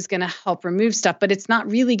itself is going to help remove stuff, but it's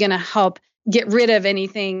not really going to help get rid of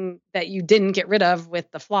anything that you didn't get rid of with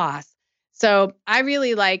the floss. So I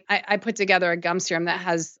really I put together a gum serum that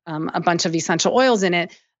has a bunch of essential oils in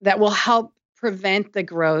it that will help prevent the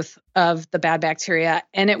growth of the bad bacteria,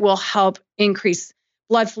 and it will help increase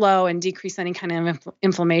blood flow and decrease any kind of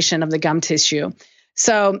inflammation of the gum tissue.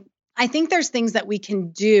 So I think there's things that we can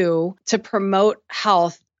do to promote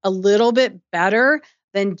health a little bit better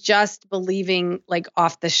than just believing like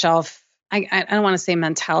off the shelf. I don't want to say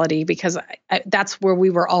mentality because that's where we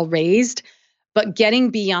were all raised, but getting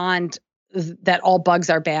beyond that all bugs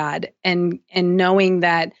are bad and knowing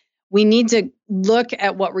that we need to look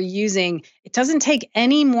at what we're using. It doesn't take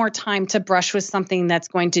any more time to brush with something that's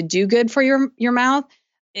going to do good for your mouth.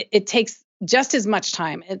 It takes just as much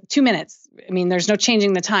time, 2 minutes. I mean, there's no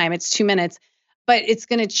changing the time. It's 2 minutes, but it's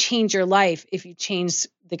going to change your life if you change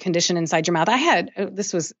the condition inside your mouth.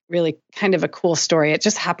 This was really kind of a cool story. It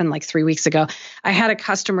just happened like 3 weeks ago. I had a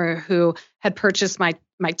customer who had purchased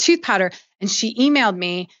my tooth powder, and she emailed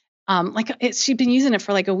me, she'd been using it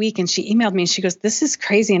for like a week, and she emailed me and she goes, "This is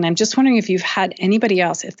crazy. And I'm just wondering if you've had anybody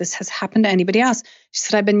else, if this has happened to anybody else." She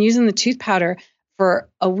said, "I've been using the tooth powder for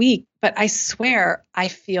a week, but I swear I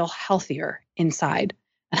feel healthier inside."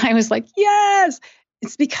 And I was like, yes,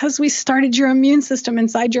 it's because we started your immune system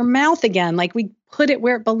inside your mouth again. Like we put it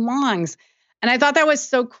where it belongs. And I thought that was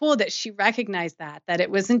so cool that she recognized that it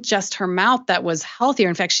wasn't just her mouth that was healthier.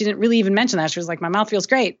 In fact, she didn't really even mention that. She was like, "My mouth feels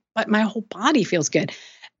great, but my whole body feels good."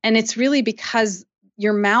 And it's really because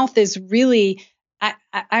your mouth is really,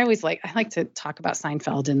 I like to talk about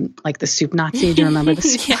Seinfeld and like the soup Nazi. Do you remember the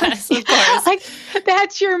soup Yes, Nazi? Of course. Like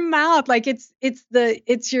that's your mouth. Like it's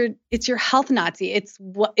your health Nazi. It's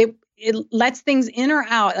what it lets things in or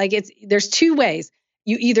out. Like there's two ways.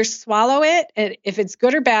 You either swallow it, and if it's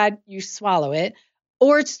good or bad, you swallow it,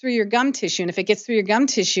 or it's through your gum tissue. And if it gets through your gum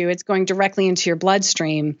tissue, it's going directly into your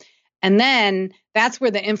bloodstream. And then that's where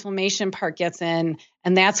the inflammation part gets in.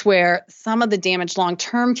 And that's where some of the damage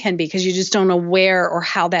long-term can be, because you just don't know where or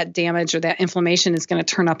how that damage or that inflammation is going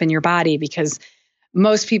to turn up in your body. Because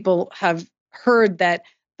most people have heard that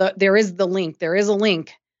there is a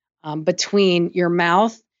link between your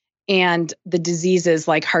mouth and the diseases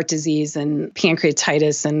like heart disease and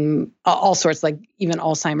pancreatitis and all sorts, like even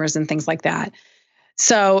Alzheimer's and things like that.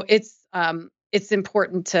 So it's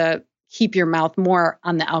important to keep your mouth more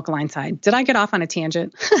on the alkaline side. Did I get off on a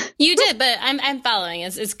tangent? You did, but I'm following.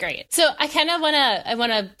 It's great. So I kind of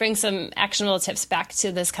want to bring some actionable tips back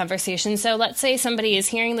to this conversation. So let's say somebody is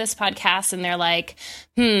hearing this podcast and they're like,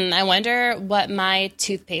 I wonder what my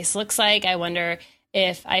toothpaste looks like. I wonder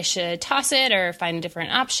if I should toss it or find a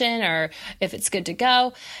different option or if it's good to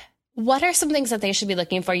go. What are some things that they should be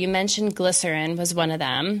looking for? You mentioned glycerin was one of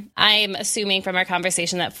them. I'm assuming from our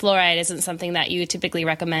conversation that fluoride isn't something that you typically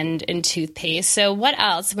recommend in toothpaste. So what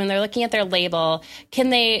else, when they're looking at their label, can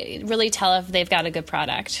they really tell if they've got a good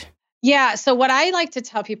product? Yeah. So what I like to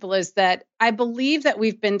tell people is that I believe that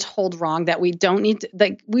we've been told wrong, that we don't need to,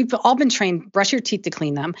 like we've all been trained, brush your teeth to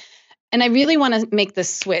clean them. And I really want to make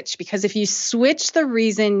this switch, because if you switch the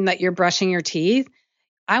reason that you're brushing your teeth,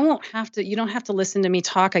 you don't have to listen to me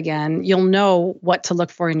talk again. You'll know what to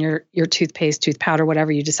look for in your toothpaste, tooth powder,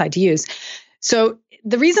 whatever you decide to use. So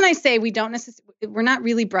the reason I say we're not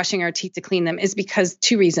really brushing our teeth to clean them is because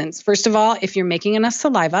 2 reasons. First of all, if you're making enough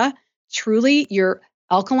saliva, truly your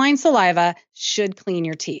alkaline saliva should clean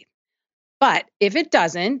your teeth. But if it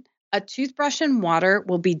doesn't, a toothbrush and water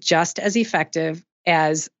will be just as effective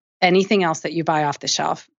as anything else that you buy off the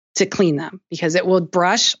shelf to clean them, because it will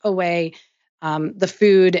brush away the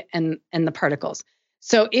food and the particles.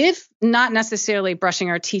 So if not necessarily brushing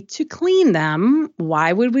our teeth to clean them,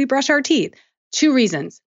 why would we brush our teeth? 2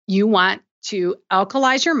 reasons. You want to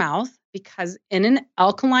alkalize your mouth, because in an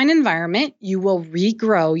alkaline environment, you will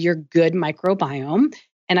regrow your good microbiome.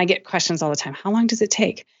 And I get questions all the time. How long does it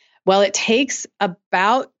take? Well, it takes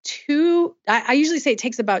about I usually say it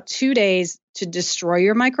takes about 2 days to destroy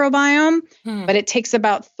your microbiome, but it takes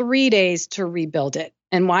about 3 days to rebuild it.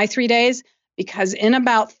 And why 3 days? Because in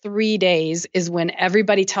about 3 days is when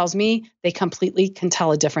everybody tells me they completely can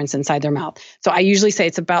tell a difference inside their mouth. So I usually say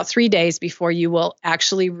it's about 3 days before you will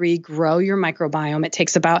actually regrow your microbiome. It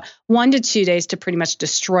takes about 1 to 2 days to pretty much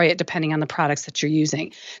destroy it, depending on the products that you're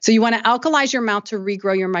using. So you want to alkalize your mouth to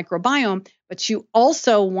regrow your microbiome, but you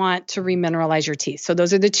also want to remineralize your teeth. So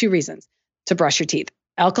those are the 2 reasons to brush your teeth: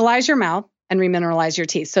 alkalize your mouth and remineralize your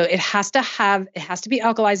teeth. So it has to be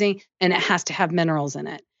alkalizing, and it has to have minerals in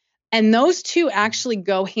it. And those 2 actually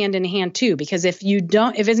go hand in hand too, because if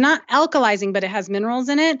it's not alkalizing, but it has minerals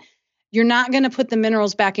in it, you're not going to put the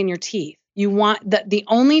minerals back in your teeth. You want the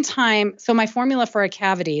only time. So my formula for a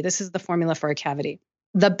cavity, this is the formula for a cavity.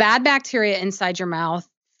 The bad bacteria inside your mouth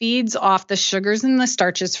feeds off the sugars and the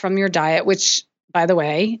starches from your diet, which, by the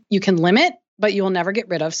way, you can limit, but you will never get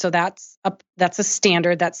rid of. So that's a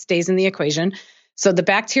standard that stays in the equation. So the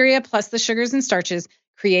bacteria plus the sugars and starches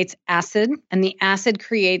creates acid, and the acid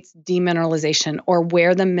creates demineralization, or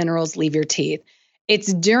where the minerals leave your teeth.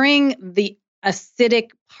 It's during the acidic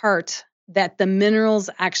part that the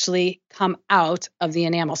minerals actually come out of the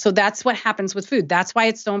enamel. So that's what happens with food. That's why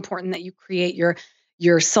it's so important that you create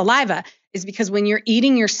your saliva, is because when you're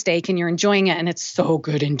eating your steak and you're enjoying it and it's so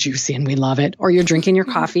good and juicy and we love it, or you're drinking your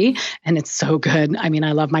coffee and it's so good. I mean,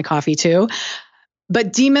 I love my coffee too.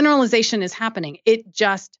 But demineralization is happening. It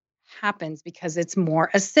just happens because it's more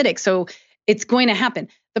acidic. So it's going to happen.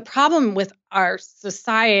 The problem with our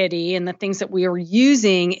society and the things that we are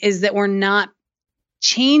using is that we're not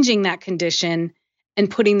changing that condition and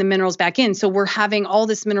putting the minerals back in. So we're having all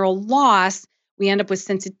this mineral loss. We end up with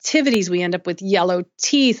sensitivities. We end up with yellow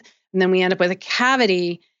teeth, and then we end up with a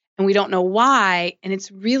cavity, and we don't know why. And it's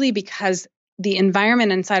really because the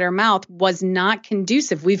environment inside our mouth was not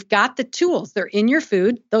conducive. We've got the tools. They're in your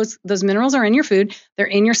food. Those minerals are in your food. They're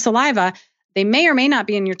in your saliva. They may or may not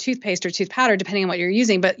be in your toothpaste or tooth powder, depending on what you're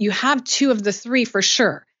using, but you have 2 of the 3 for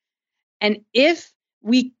sure. And if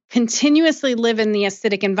we continuously live in the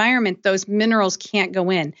acidic environment, those minerals can't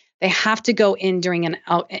go in. They have to go in during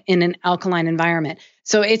an alkaline environment.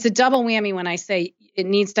 So it's a double whammy when I say it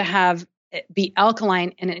needs to be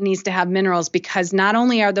alkaline and it needs to have minerals, because not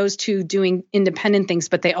only are those 2 doing independent things,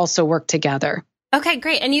 but they also work together. Okay,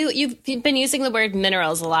 great. And you've been using the word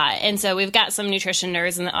minerals a lot. And so we've got some nutrition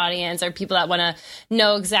nerds in the audience, or people that want to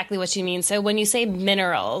know exactly what you mean. So when you say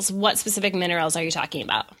minerals, what specific minerals are you talking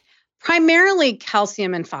about? Primarily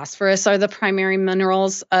calcium and phosphorus are the primary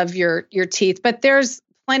minerals of your teeth, but there's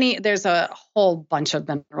a whole bunch of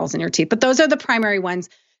minerals in your teeth, but those are the primary ones.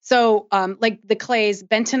 So like the clays,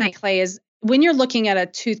 bentonite clay is, when you're looking at a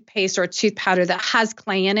toothpaste or a tooth powder that has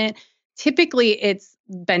clay in it, typically it's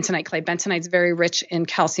bentonite clay. Bentonite's very rich in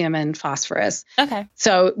calcium and phosphorus. Okay.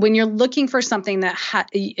 So when you're looking for something that,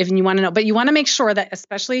 if you want to know, but you want to make sure that,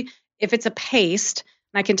 especially if it's a paste,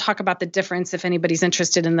 and I can talk about the difference if anybody's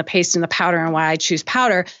interested in the paste and the powder and why I choose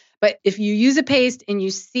powder. But if you use a paste and you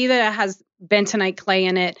see that it has bentonite clay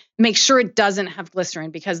in it, make sure it doesn't have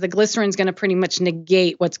glycerin, because the glycerin is going to pretty much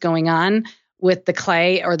negate what's going on with the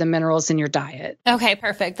clay or the minerals in your diet. Okay,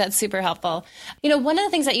 perfect. That's super helpful. One of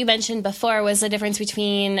the things that you mentioned before was the difference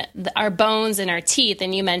between our bones and our teeth.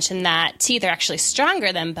 And you mentioned that teeth are actually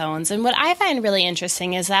stronger than bones. And what I find really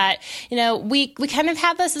interesting is that, we kind of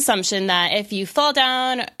have this assumption that if you fall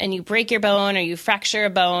down and you break your bone or you fracture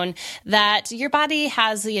a bone, that your body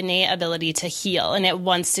has the innate ability to heal, and it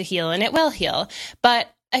wants to heal, and it will heal. But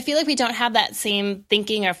I feel like we don't have that same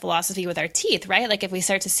thinking or philosophy with our teeth, right? Like if we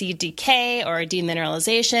start to see decay or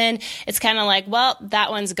demineralization, it's kind of like, well,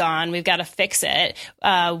 that one's gone. We've got to fix it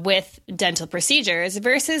with dental procedures,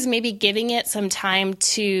 versus maybe giving it some time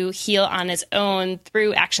to heal on its own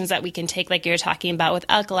through actions that we can take, like you're talking about with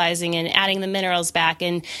alkalizing and adding the minerals back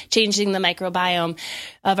and changing the microbiome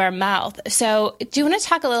of our mouth. So do you want to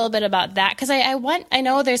talk a little bit about that? Because I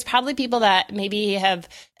know there's probably people that maybe have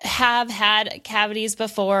had cavities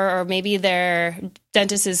before, or maybe their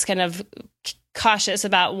dentist is kind of cautious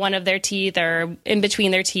about one of their teeth or in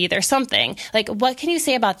between their teeth or something. Like, what can you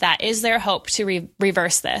say about that? Is there hope to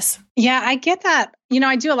reverse this? Yeah, I get that.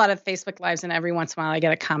 I do a lot of Facebook Lives, and every once in a while I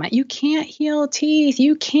get a comment, you can't heal teeth.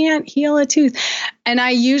 You can't heal a tooth. And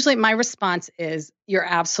my response is, you're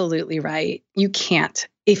absolutely right. You can't.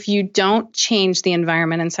 If you don't change the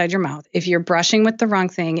environment inside your mouth, if you're brushing with the wrong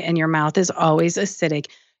thing and your mouth is always acidic,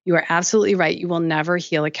 you are absolutely right. You will never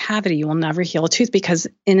heal a cavity. You will never heal a tooth, because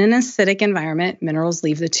in an acidic environment, minerals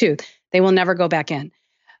leave the tooth. They will never go back in.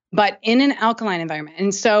 But in an alkaline environment,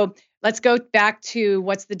 and so let's go back to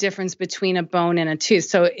what's the difference between a bone and a tooth.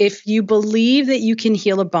 So if you believe that you can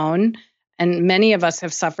heal a bone, and many of us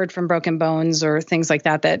have suffered from broken bones or things like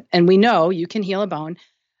that, and we know you can heal a bone.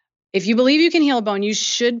 If you believe you can heal a bone, you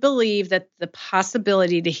should believe that the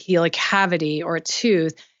possibility to heal a cavity or a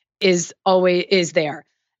tooth is there.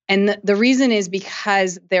 And the reason is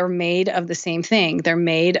because they're made of the same thing. They're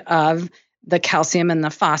made of the calcium and the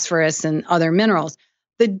phosphorus and other minerals.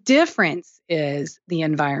 The difference is the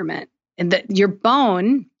environment, and that your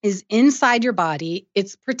bone is inside your body.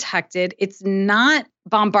 It's protected. It's not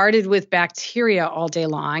bombarded with bacteria all day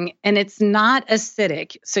long, and it's not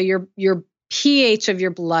acidic. So your pH of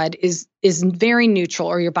your blood is very neutral,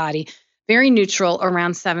 or your body, very neutral,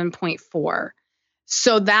 around 7.4.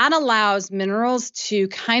 So that allows minerals to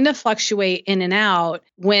kind of fluctuate in and out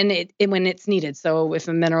when it's needed. So if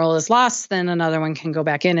a mineral is lost, then another one can go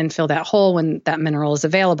back in and fill that hole when that mineral is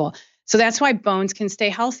available. So that's why bones can stay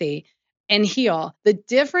healthy and heal. The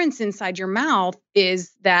difference inside your mouth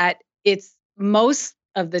is that it's most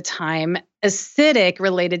of the time acidic,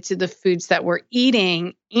 related to the foods that we're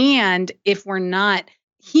eating. And if we're not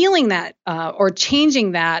healing that or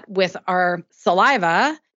changing that with our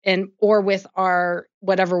saliva, or with our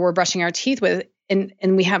whatever we're brushing our teeth with, and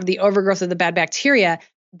we have the overgrowth of the bad bacteria,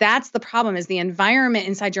 that's the problem, is the environment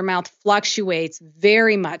inside your mouth fluctuates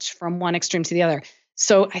very much from one extreme to the other.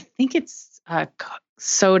 So I think it's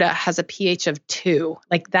soda has a pH of 2.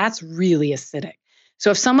 Like, that's really acidic. So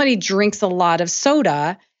if somebody drinks a lot of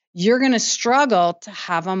soda, you're going to struggle to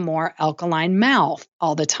have a more alkaline mouth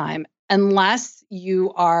all the time, unless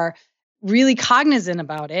you are really cognizant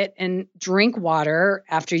about it and drink water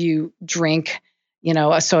after you drink,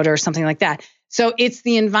 a soda or something like that. So it's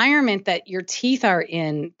the environment that your teeth are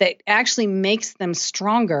in that actually makes them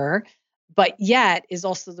stronger, but yet is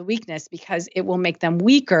also the weakness, because it will make them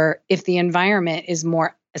weaker if the environment is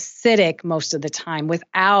more acidic most of the time,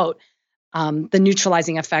 without the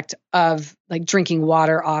neutralizing effect of like drinking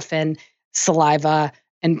water often, saliva,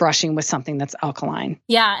 and brushing with something that's alkaline.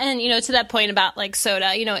 Yeah. And, to that point about like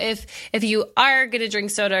soda, if you are going to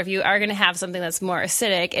drink soda, if you are going to have something that's more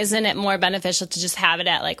acidic, isn't it more beneficial to just have it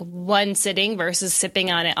at like one sitting versus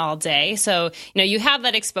sipping on it all day? So, you have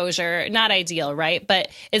that exposure, not ideal, right? But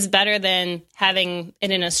it's better than having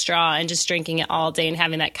it in a straw and just drinking it all day and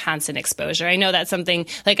having that constant exposure. I know that's something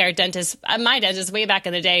like my dentist way back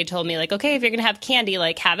in the day told me, like, okay, if you're going to have candy,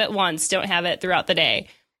 like have it once, don't have it throughout the day.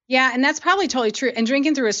 Yeah, and that's probably totally true. And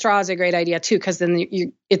drinking through a straw is a great idea too, because then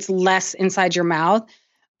it's less inside your mouth.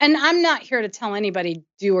 And I'm not here to tell anybody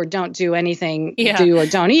do or don't do anything, do or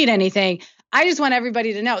don't eat anything. I just want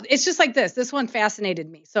everybody to know. It's just like this. This one fascinated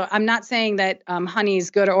me. So I'm not saying that honey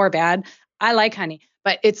is good or bad. I like honey.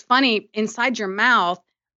 But it's funny, inside your mouth,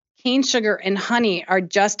 cane sugar and honey are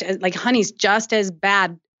honey's just as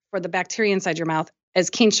bad for the bacteria inside your mouth as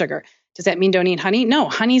cane sugar. Does that mean don't eat honey? No,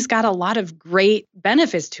 honey's got a lot of great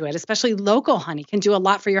benefits to it, especially local honey can do a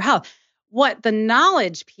lot for your health. What the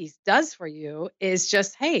knowledge piece does for you is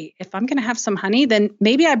just, hey, if I'm going to have some honey, then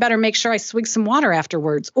maybe I better make sure I swig some water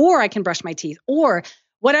afterwards, or I can brush my teeth, or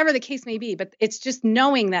whatever the case may be. But it's just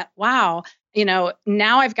knowing that, wow,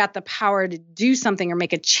 now I've got the power to do something or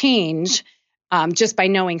make a change just by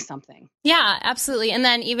knowing something. Yeah, absolutely. And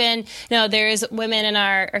then even, there's women in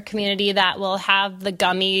our community that will have the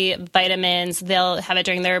gummy vitamins. They'll have it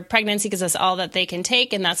during their pregnancy because that's all that they can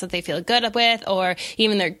take and that's what they feel good with. Or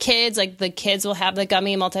even their kids, like the kids will have the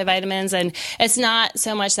gummy multivitamins. And it's not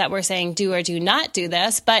so much that we're saying do or do not do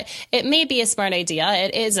this, but it may be a smart idea.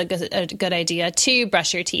 It is a good idea to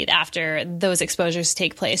brush your teeth after those exposures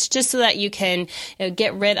take place, just so that you can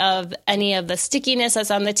get rid of any of the stickiness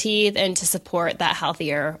that's on the teeth and to support that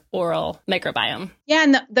healthier oral microbiome. Yeah,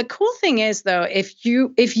 and the cool thing is, though, if you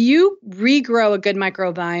regrow a good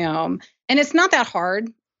microbiome, and it's not that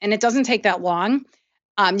hard and it doesn't take that long,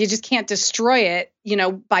 you just can't destroy it,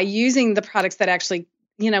 by using the products that actually,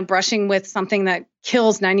 brushing with something that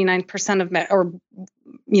kills 99% of or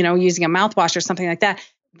using a mouthwash or something like that,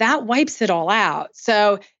 that wipes it all out.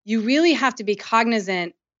 So you really have to be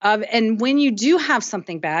cognizant of, and when you do have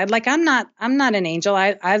something bad, like I'm not an angel.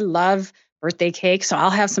 I love birthday cake. So I'll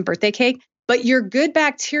have some birthday cake. But your good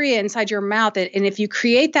bacteria inside your mouth, and if you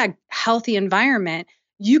create that healthy environment,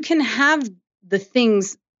 you can have the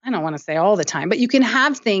things, I don't want to say all the time, but you can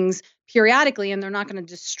have things periodically and they're not going to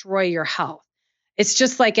destroy your health. It's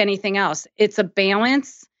just like anything else. It's a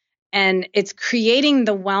balance and it's creating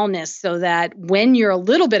the wellness so that when you're a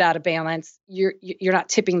little bit out of balance, you're not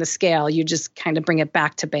tipping the scale. You just kind of bring it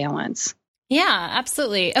back to balance. Yeah,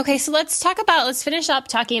 absolutely. Okay, so let's finish up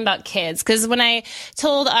talking about kids. Because when I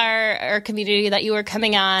told our community that you were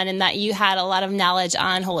coming on and that you had a lot of knowledge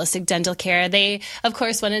on holistic dental care, they, of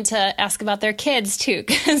course, wanted to ask about their kids too,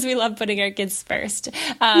 because we love putting our kids first.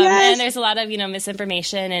 Yes. And there's a lot of,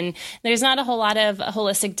 misinformation, and there's not a whole lot of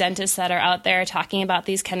holistic dentists that are out there talking about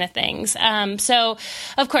these kind of things. So,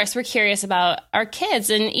 of course, we're curious about our kids.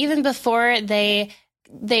 And even before they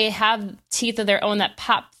have teeth of their own that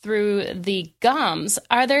pop through the gums,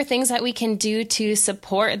 are there things that we can do to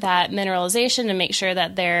support that mineralization and make sure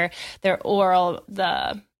that their oral,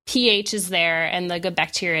 the pH is there and the good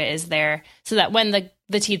bacteria is there so that when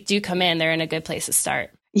the teeth do come in, they're in a good place to start?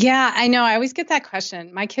 Yeah, I know. I always get that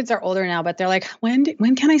question. My kids are older now, but they're like, when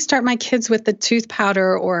can I start my kids with the tooth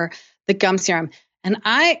powder or the gum serum? And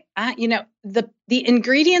I the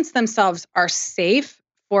ingredients themselves are safe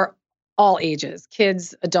for all ages,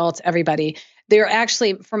 kids, adults, everybody. They're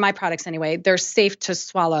actually, for my products anyway, they're safe to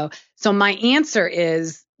swallow. So my answer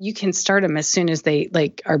is you can start them as soon as they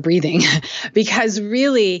are breathing, because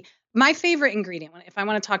really my favorite ingredient, if I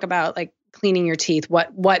want to talk about cleaning your teeth,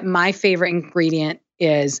 what my favorite ingredient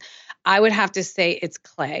is, I would have to say it's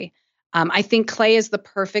clay. I think clay is the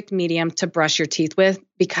perfect medium to brush your teeth with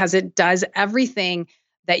because it does everything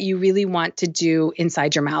that you really want to do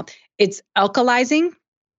inside your mouth. It's alkalizing.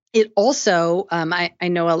 It also, I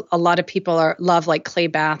know a lot of people love clay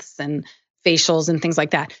baths and facials and things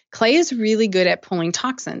like that. Clay is really good at pulling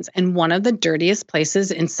toxins. And one of the dirtiest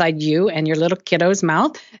places inside you and your little kiddo's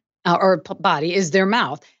mouth or body is their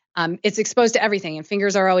mouth. It's exposed to everything and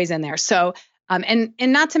fingers are always in there. So, and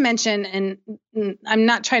not to mention, and I'm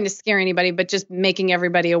not trying to scare anybody, but just making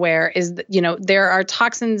everybody aware is that, there are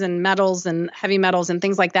toxins and metals and heavy metals and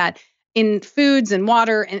things like that in foods and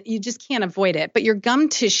water, and you just can't avoid it. But your gum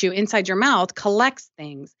tissue inside your mouth collects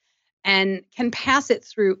things and can pass it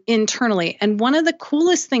through internally. And one of the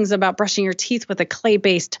coolest things about brushing your teeth with a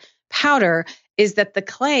clay-based powder is that the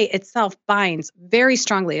clay itself binds very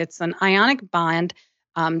strongly. It's an ionic bond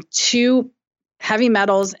to heavy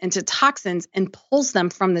metals and to toxins and pulls them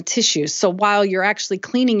from the tissues. So while you're actually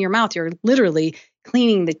cleaning your mouth, you're literally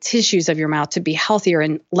cleaning the tissues of your mouth to be healthier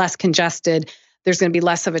and less congested. There's going to be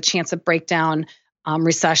less of a chance of breakdown,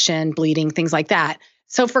 recession, bleeding, things like that.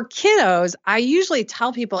 So for kiddos, I usually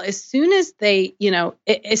tell people as soon as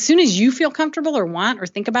as soon as you feel comfortable or want or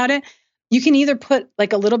think about it, you can either put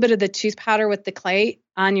a little bit of the tooth powder with the clay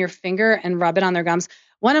on your finger and rub it on their gums.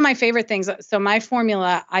 One of my favorite things, so my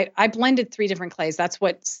formula, I blended 3 different clays. That's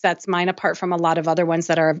what sets mine apart from a lot of other ones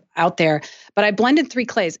that are out there. But I blended 3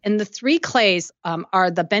 clays. And the 3 clays are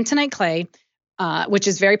the bentonite clay, which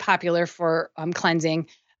is very popular for cleansing,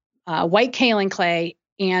 white kaolin clay,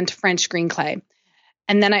 and French green clay.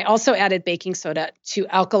 And then I also added baking soda to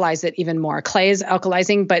alkalize it even more. Clay is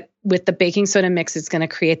alkalizing, but with the baking soda mix, it's going to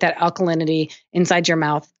create that alkalinity inside your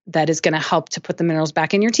mouth that is going to help to put the minerals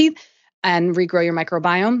back in your teeth and regrow your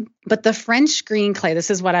microbiome. But the French green clay, this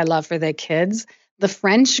is what I love for the kids. The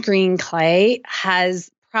French green clay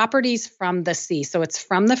has properties from the sea. So it's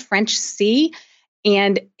from the French sea.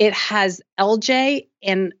 And it has algae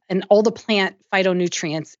and all the plant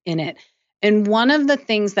phytonutrients in it. And one of the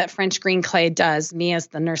things that French green clay does, me as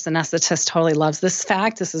the nurse anesthetist totally loves this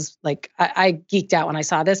fact. This is I geeked out when I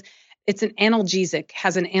saw this. It's an analgesic,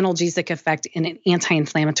 has an analgesic effect and an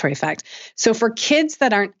anti-inflammatory effect. So for kids that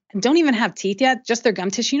don't even have teeth yet, just their gum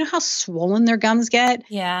tissue, you know how swollen their gums get?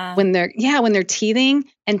 Yeah. When they're teething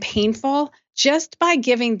and painful, just by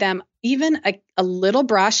giving them even a little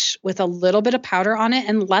brush with a little bit of powder on it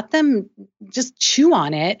and let them just chew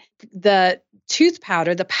on it, the tooth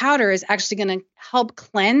powder, the powder is actually going to help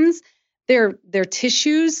cleanse their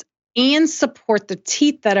tissues and support the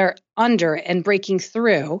teeth that are under and breaking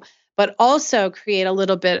through, but also create a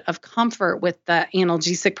little bit of comfort with the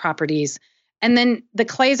analgesic properties. And then the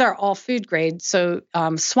clays are all food grade, so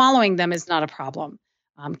swallowing them is not a problem.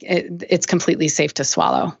 It's completely safe to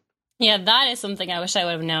swallow. Yeah, that is something I wish I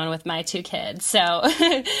would have known with my 2 kids. So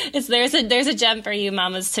there's a gem for you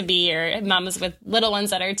mamas to be, or mamas with little ones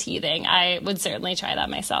that are teething. I would certainly try that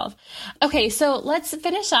myself. Okay, so let's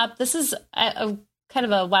finish up. This is a kind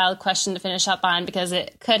of a wild question to finish up on because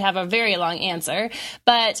it could have a very long answer.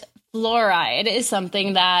 But fluoride is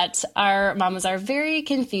something that our mamas are very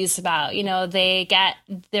confused about. You know, they get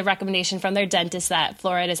the recommendation from their dentist that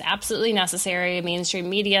fluoride is absolutely necessary. Mainstream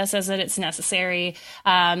media says that it's necessary.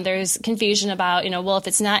 There's confusion about, well, if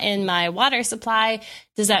it's not in my water supply,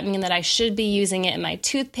 does that mean that I should be using it in my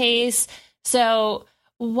toothpaste? So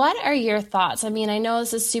what are your thoughts? I mean, I know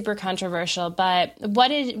this is super controversial, but what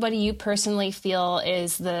do you personally feel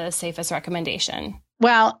is the safest recommendation?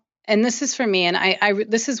 Well, and this is for me, and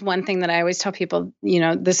this is one thing that I always tell people,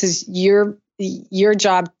 this is your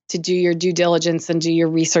job to do your due diligence and do your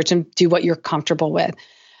research and do what you're comfortable with.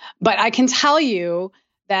 But I can tell you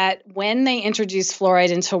that when they introduced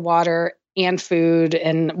fluoride into water and food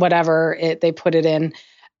and whatever they put it in,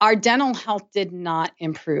 our dental health did not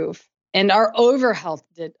improve. And our overall health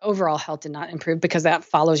did not improve because that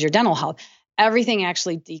follows your dental health. Everything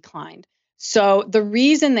actually declined. So the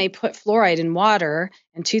reason they put fluoride in water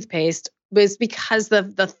and toothpaste was because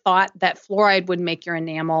the thought that fluoride would make your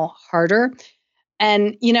enamel harder.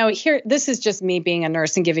 And, here, this is just me being a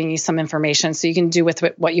nurse and giving you some information so you can do with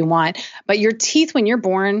it what you want. But your teeth, when you're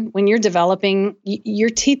born, when you're developing, your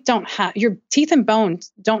teeth and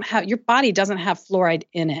bones your body doesn't have fluoride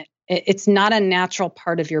in it. It's not a natural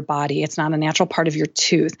part of your body. It's not a natural part of your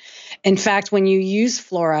tooth. In fact, when you use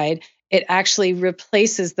fluoride, it actually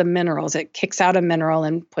replaces the minerals. It kicks out a mineral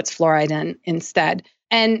and puts fluoride in instead.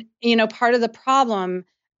 And, part of the problem,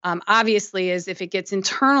 obviously, is if it gets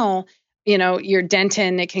internal, your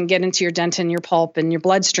dentin, it can get into your dentin, your pulp, and your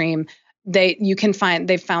bloodstream. They've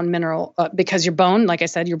found mineral because your bone, like I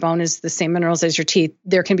said, your bone is the same minerals as your teeth.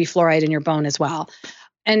 There can be fluoride in your bone as well.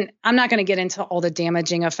 And I'm not going to get into all the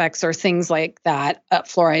damaging effects or things like that.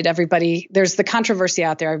 Fluoride, there's the controversy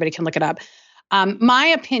out there. Everybody can look it up. My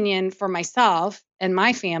opinion for myself and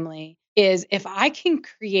my family is if I can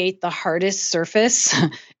create the hardest surface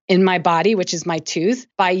in my body, which is my tooth,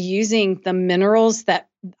 by using the minerals that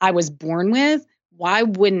I was born with, why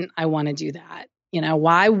wouldn't I want to do that?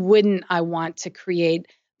 Why wouldn't I want to create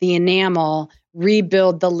the enamel,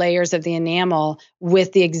 rebuild the layers of the enamel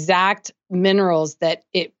with the exact minerals that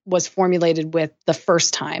it was formulated with the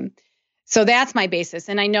first time? So that's my basis.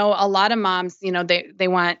 And I know a lot of moms, they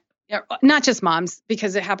want, not just moms,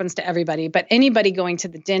 because it happens to everybody, but anybody going to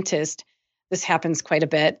the dentist, this happens quite a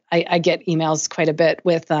bit. I get emails quite a bit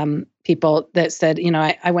with people that said,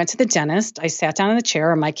 I went to the dentist. I sat down in the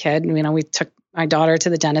chair, and my kid, we took my daughter to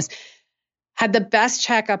the dentist, had the best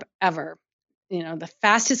checkup ever. The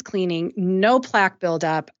fastest cleaning, no plaque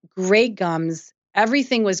buildup, great gums.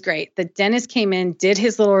 Everything was great. The dentist came in, did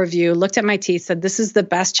his little review, looked at my teeth, said, "This is the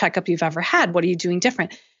best checkup you've ever had. What are you doing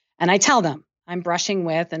different?" And I tell them, I'm brushing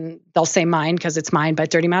with, and they'll say mine because it's mine, but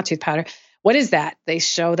Dirty Mouth tooth powder. What is that? They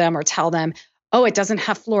show them or tell them, oh, it doesn't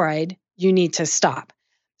have fluoride. You need to stop.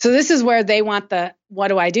 So this is where they want what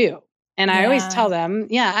do I do? And I always tell them,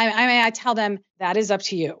 I tell them that is up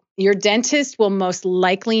to you. Your dentist will most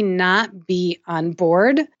likely not be on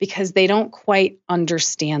board because they don't quite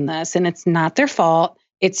understand this, and it's not their fault.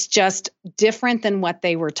 It's just different than what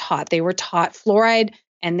they were taught. They were taught fluoride,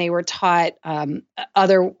 and they were taught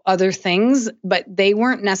other things, but they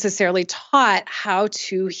weren't necessarily taught how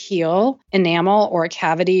to heal enamel or a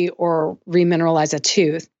cavity or remineralize a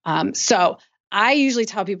tooth. So I usually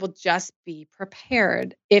tell people just be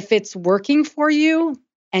prepared. If it's working for you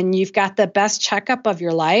and you've got the best checkup of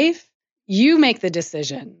your life, you make the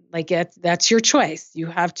decision. That's your choice. You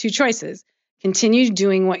have two choices. Continue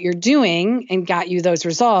doing what you're doing and got you those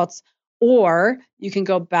results, or you can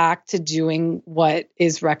go back to doing what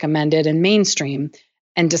is recommended in mainstream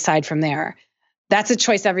and decide from there. That's a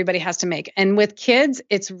choice everybody has to make. And with kids,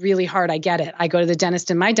 it's really hard. I get it. I go to the dentist,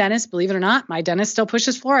 and my dentist, believe it or not, my dentist still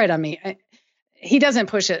pushes fluoride on me. He doesn't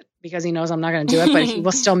push it because he knows I'm not going to do it, but he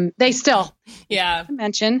will they still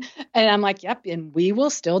mention. And I'm like, yep, and we will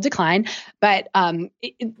still decline. But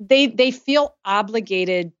they feel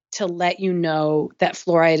obligated to let you know that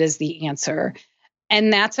fluoride is the answer.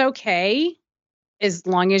 And that's okay as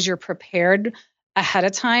long as you're prepared ahead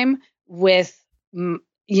of time with,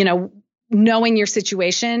 knowing your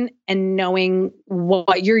situation and knowing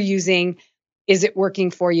what you're using. Is it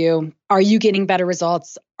working for you? Are you getting better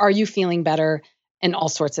results? Are you feeling better? And all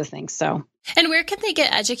sorts of things. And where can they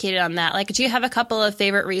get educated on that? Do you have a couple of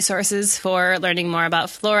favorite resources for learning more about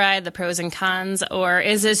fluoride, the pros and cons? Or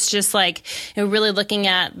is this just really looking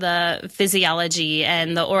at the physiology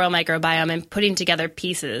and the oral microbiome and putting together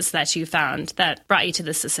pieces that you found that brought you to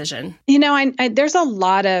this decision? There's so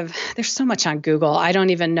much on Google. I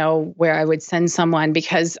don't even know where I would send someone,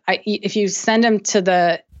 because if you send them to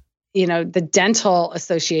the dental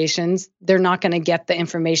associations, they're not going to get the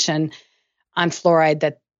information on fluoride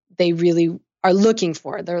that they really are looking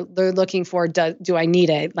for. They're looking for, do I need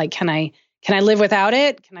it? Like, can I live without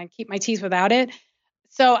it? Can I keep my teeth without it?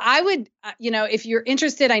 So I would, if you're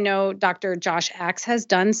interested, I know Dr. Josh Axe has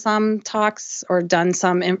done some talks or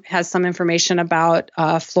has some information about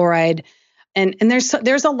fluoride, and there's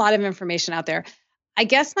a lot of information out there. I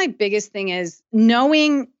guess my biggest thing is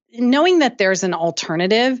knowing that there's an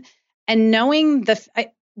alternative, and knowing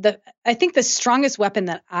I think the strongest weapon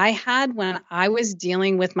that I had when I was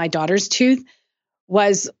dealing with my daughter's tooth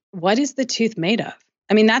was, what is the tooth made of?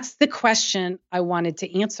 I mean, that's the question I wanted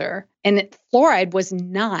to answer. And fluoride was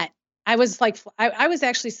not. I was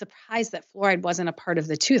actually surprised that fluoride wasn't a part of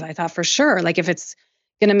the tooth. I thought for sure, like if it's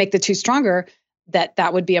going to make the tooth stronger,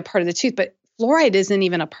 that would be a part of the tooth. But fluoride isn't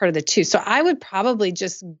even a part of the tooth. So I would probably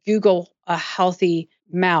just Google a healthy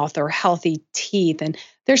mouth or healthy teeth. And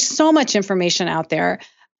there's so much information out there.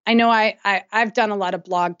 I know I've done a lot of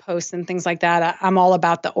blog posts and things like that. I'm all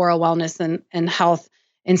about the oral wellness and health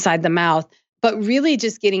inside the mouth. But really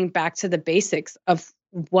just getting back to the basics of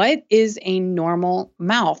what is a normal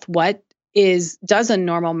mouth? Does a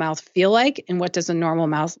normal mouth feel like? And what does a normal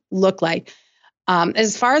mouth look like?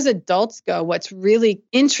 As far as adults go, what's really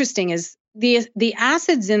interesting is the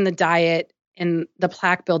acids in the diet and the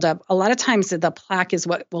plaque buildup. A lot of times the plaque is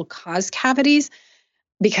what will cause cavities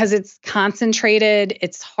because it's concentrated,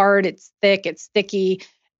 it's hard, it's thick, it's sticky,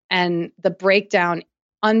 and the breakdown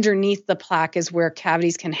underneath the plaque is where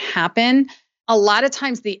cavities can happen. A lot of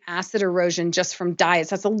times the acid erosion just from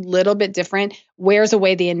diets, that's a little bit different, wears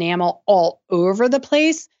away the enamel all over the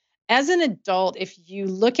place. As an adult, if you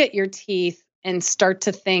look at your teeth and start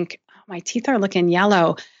to think, oh, my teeth are looking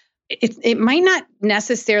yellow, it might not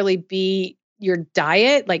necessarily be your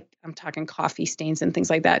diet, like I'm talking coffee stains and things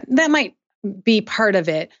like that. That might be part of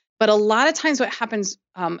it. But a lot of times what happens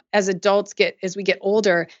as adults as we get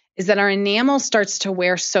older is that our enamel starts to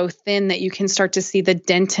wear so thin that you can start to see the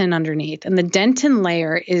dentin underneath. And the dentin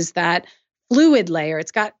layer is that fluid layer.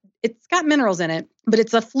 It's got minerals in it, but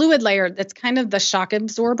it's a fluid layer that's kind of the shock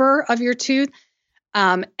absorber of your tooth.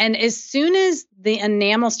 And as soon as the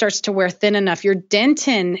enamel starts to wear thin enough, your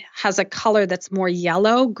dentin has a color that's more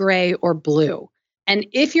yellow, gray, or blue. And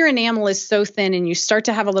if your enamel is so thin and you start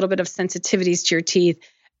to have a little bit of sensitivities to your teeth,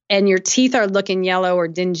 and your teeth are looking yellow or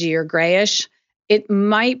dingy or grayish, it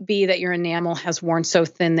might be that your enamel has worn so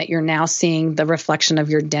thin that you're now seeing the reflection of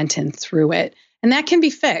your dentin through it. And that can be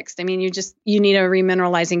fixed. I mean, you need a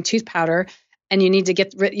remineralizing tooth powder, and you need to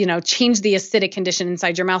change the acidic condition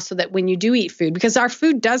inside your mouth so that when you do eat food, because our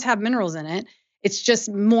food does have minerals in it, it's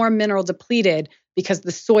just more mineral depleted because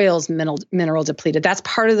the soil's mineral depleted. That's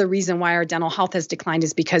part of the reason why our dental health has declined,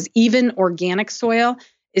 is because even organic soil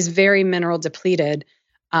is very mineral depleted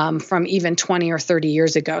from even 20 or 30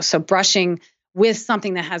 years ago. So brushing with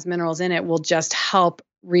something that has minerals in it will just help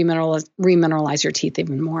remineralize your teeth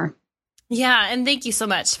even more. Yeah. And thank you so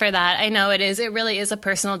much for that. I know it really is a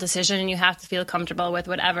personal decision, and you have to feel comfortable with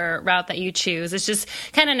whatever route that you choose. It's just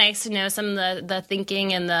kind of nice to know some of the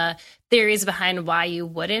thinking and the theories behind why you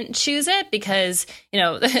wouldn't choose it, because,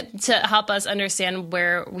 to help us understand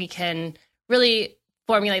where we can really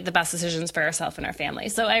formulate the best decisions for ourselves and our family.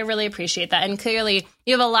 So I really appreciate that. And clearly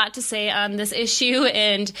you have a lot to say on this issue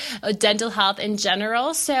and dental health in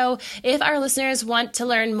general. So if our listeners want to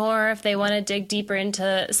learn more, if they want to dig deeper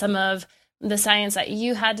into some of the science that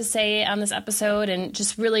you had to say on this episode and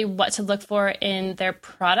just really what to look for in their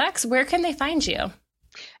products, where can they find you?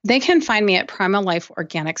 They can find me at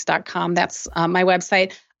primalifeorganics.com. That's my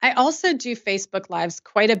website. I also do Facebook Lives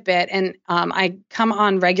quite a bit, and I come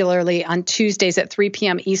on regularly on Tuesdays at 3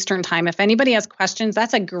 p.m. Eastern Time. If anybody has questions,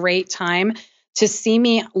 that's a great time to see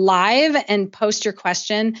me live and post your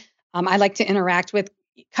question. I like to interact with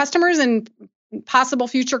customers and possible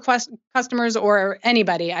future customers or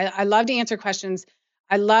anybody. I love to answer questions.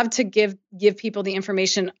 I love to give people the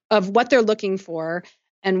information of what they're looking for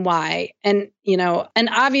and why. And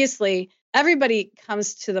obviously everybody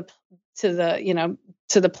comes to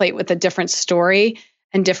the plate with a different story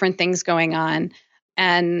and different things going on.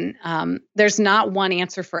 And there's not one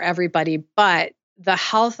answer for everybody, but the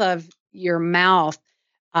health of your mouth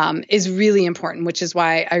is really important, which is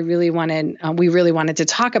why we really wanted to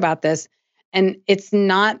talk about this. And it's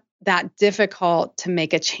not that difficult to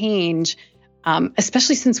make a change,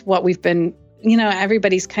 especially since what we've been,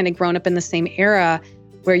 everybody's kind of grown up in the same era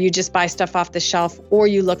where you just buy stuff off the shelf or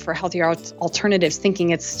you look for healthier alternatives thinking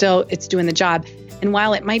it's doing the job. And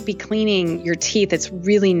while it might be cleaning your teeth, it's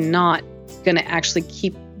really not going to actually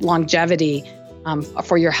keep longevity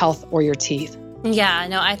for your health or your teeth. Yeah,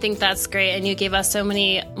 no, I think that's great. And you gave us so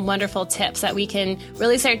many wonderful tips that we can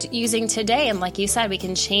really start using today. And like you said, we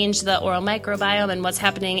can change the oral microbiome and what's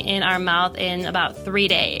happening in our mouth in about 3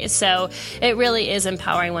 days. So it really is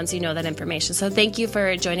empowering once you know that information. So thank you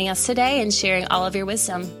for joining us today and sharing all of your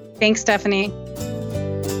wisdom. Thanks, Stephanie.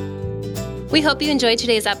 We hope you enjoyed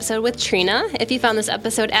today's episode with Trina. If you found this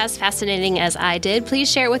episode as fascinating as I did,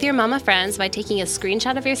 please share it with your mama friends by taking a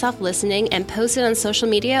screenshot of yourself listening and post it on social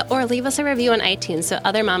media or leave us a review on iTunes so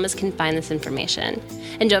other mamas can find this information.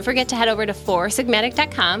 And don't forget to head over to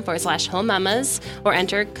foursigmatic.com/wholemamas or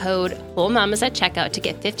enter code WHOLEMAMAS at checkout to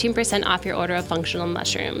get 15% off your order of functional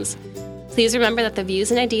mushrooms. Please remember that the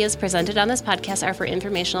views and ideas presented on this podcast are for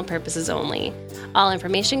informational purposes only. All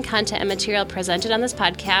information, content, and material presented on this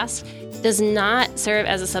podcast does not serve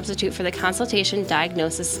as a substitute for the consultation,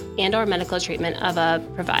 diagnosis, and/or medical treatment of a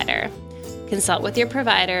provider. Consult with your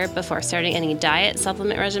provider before starting any diet,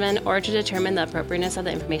 supplement regimen, or to determine the appropriateness of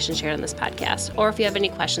the information shared on this podcast, or if you have any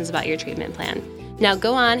questions about your treatment plan. Now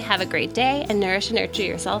go on, have a great day, and nourish and nurture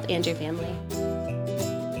yourself and your family.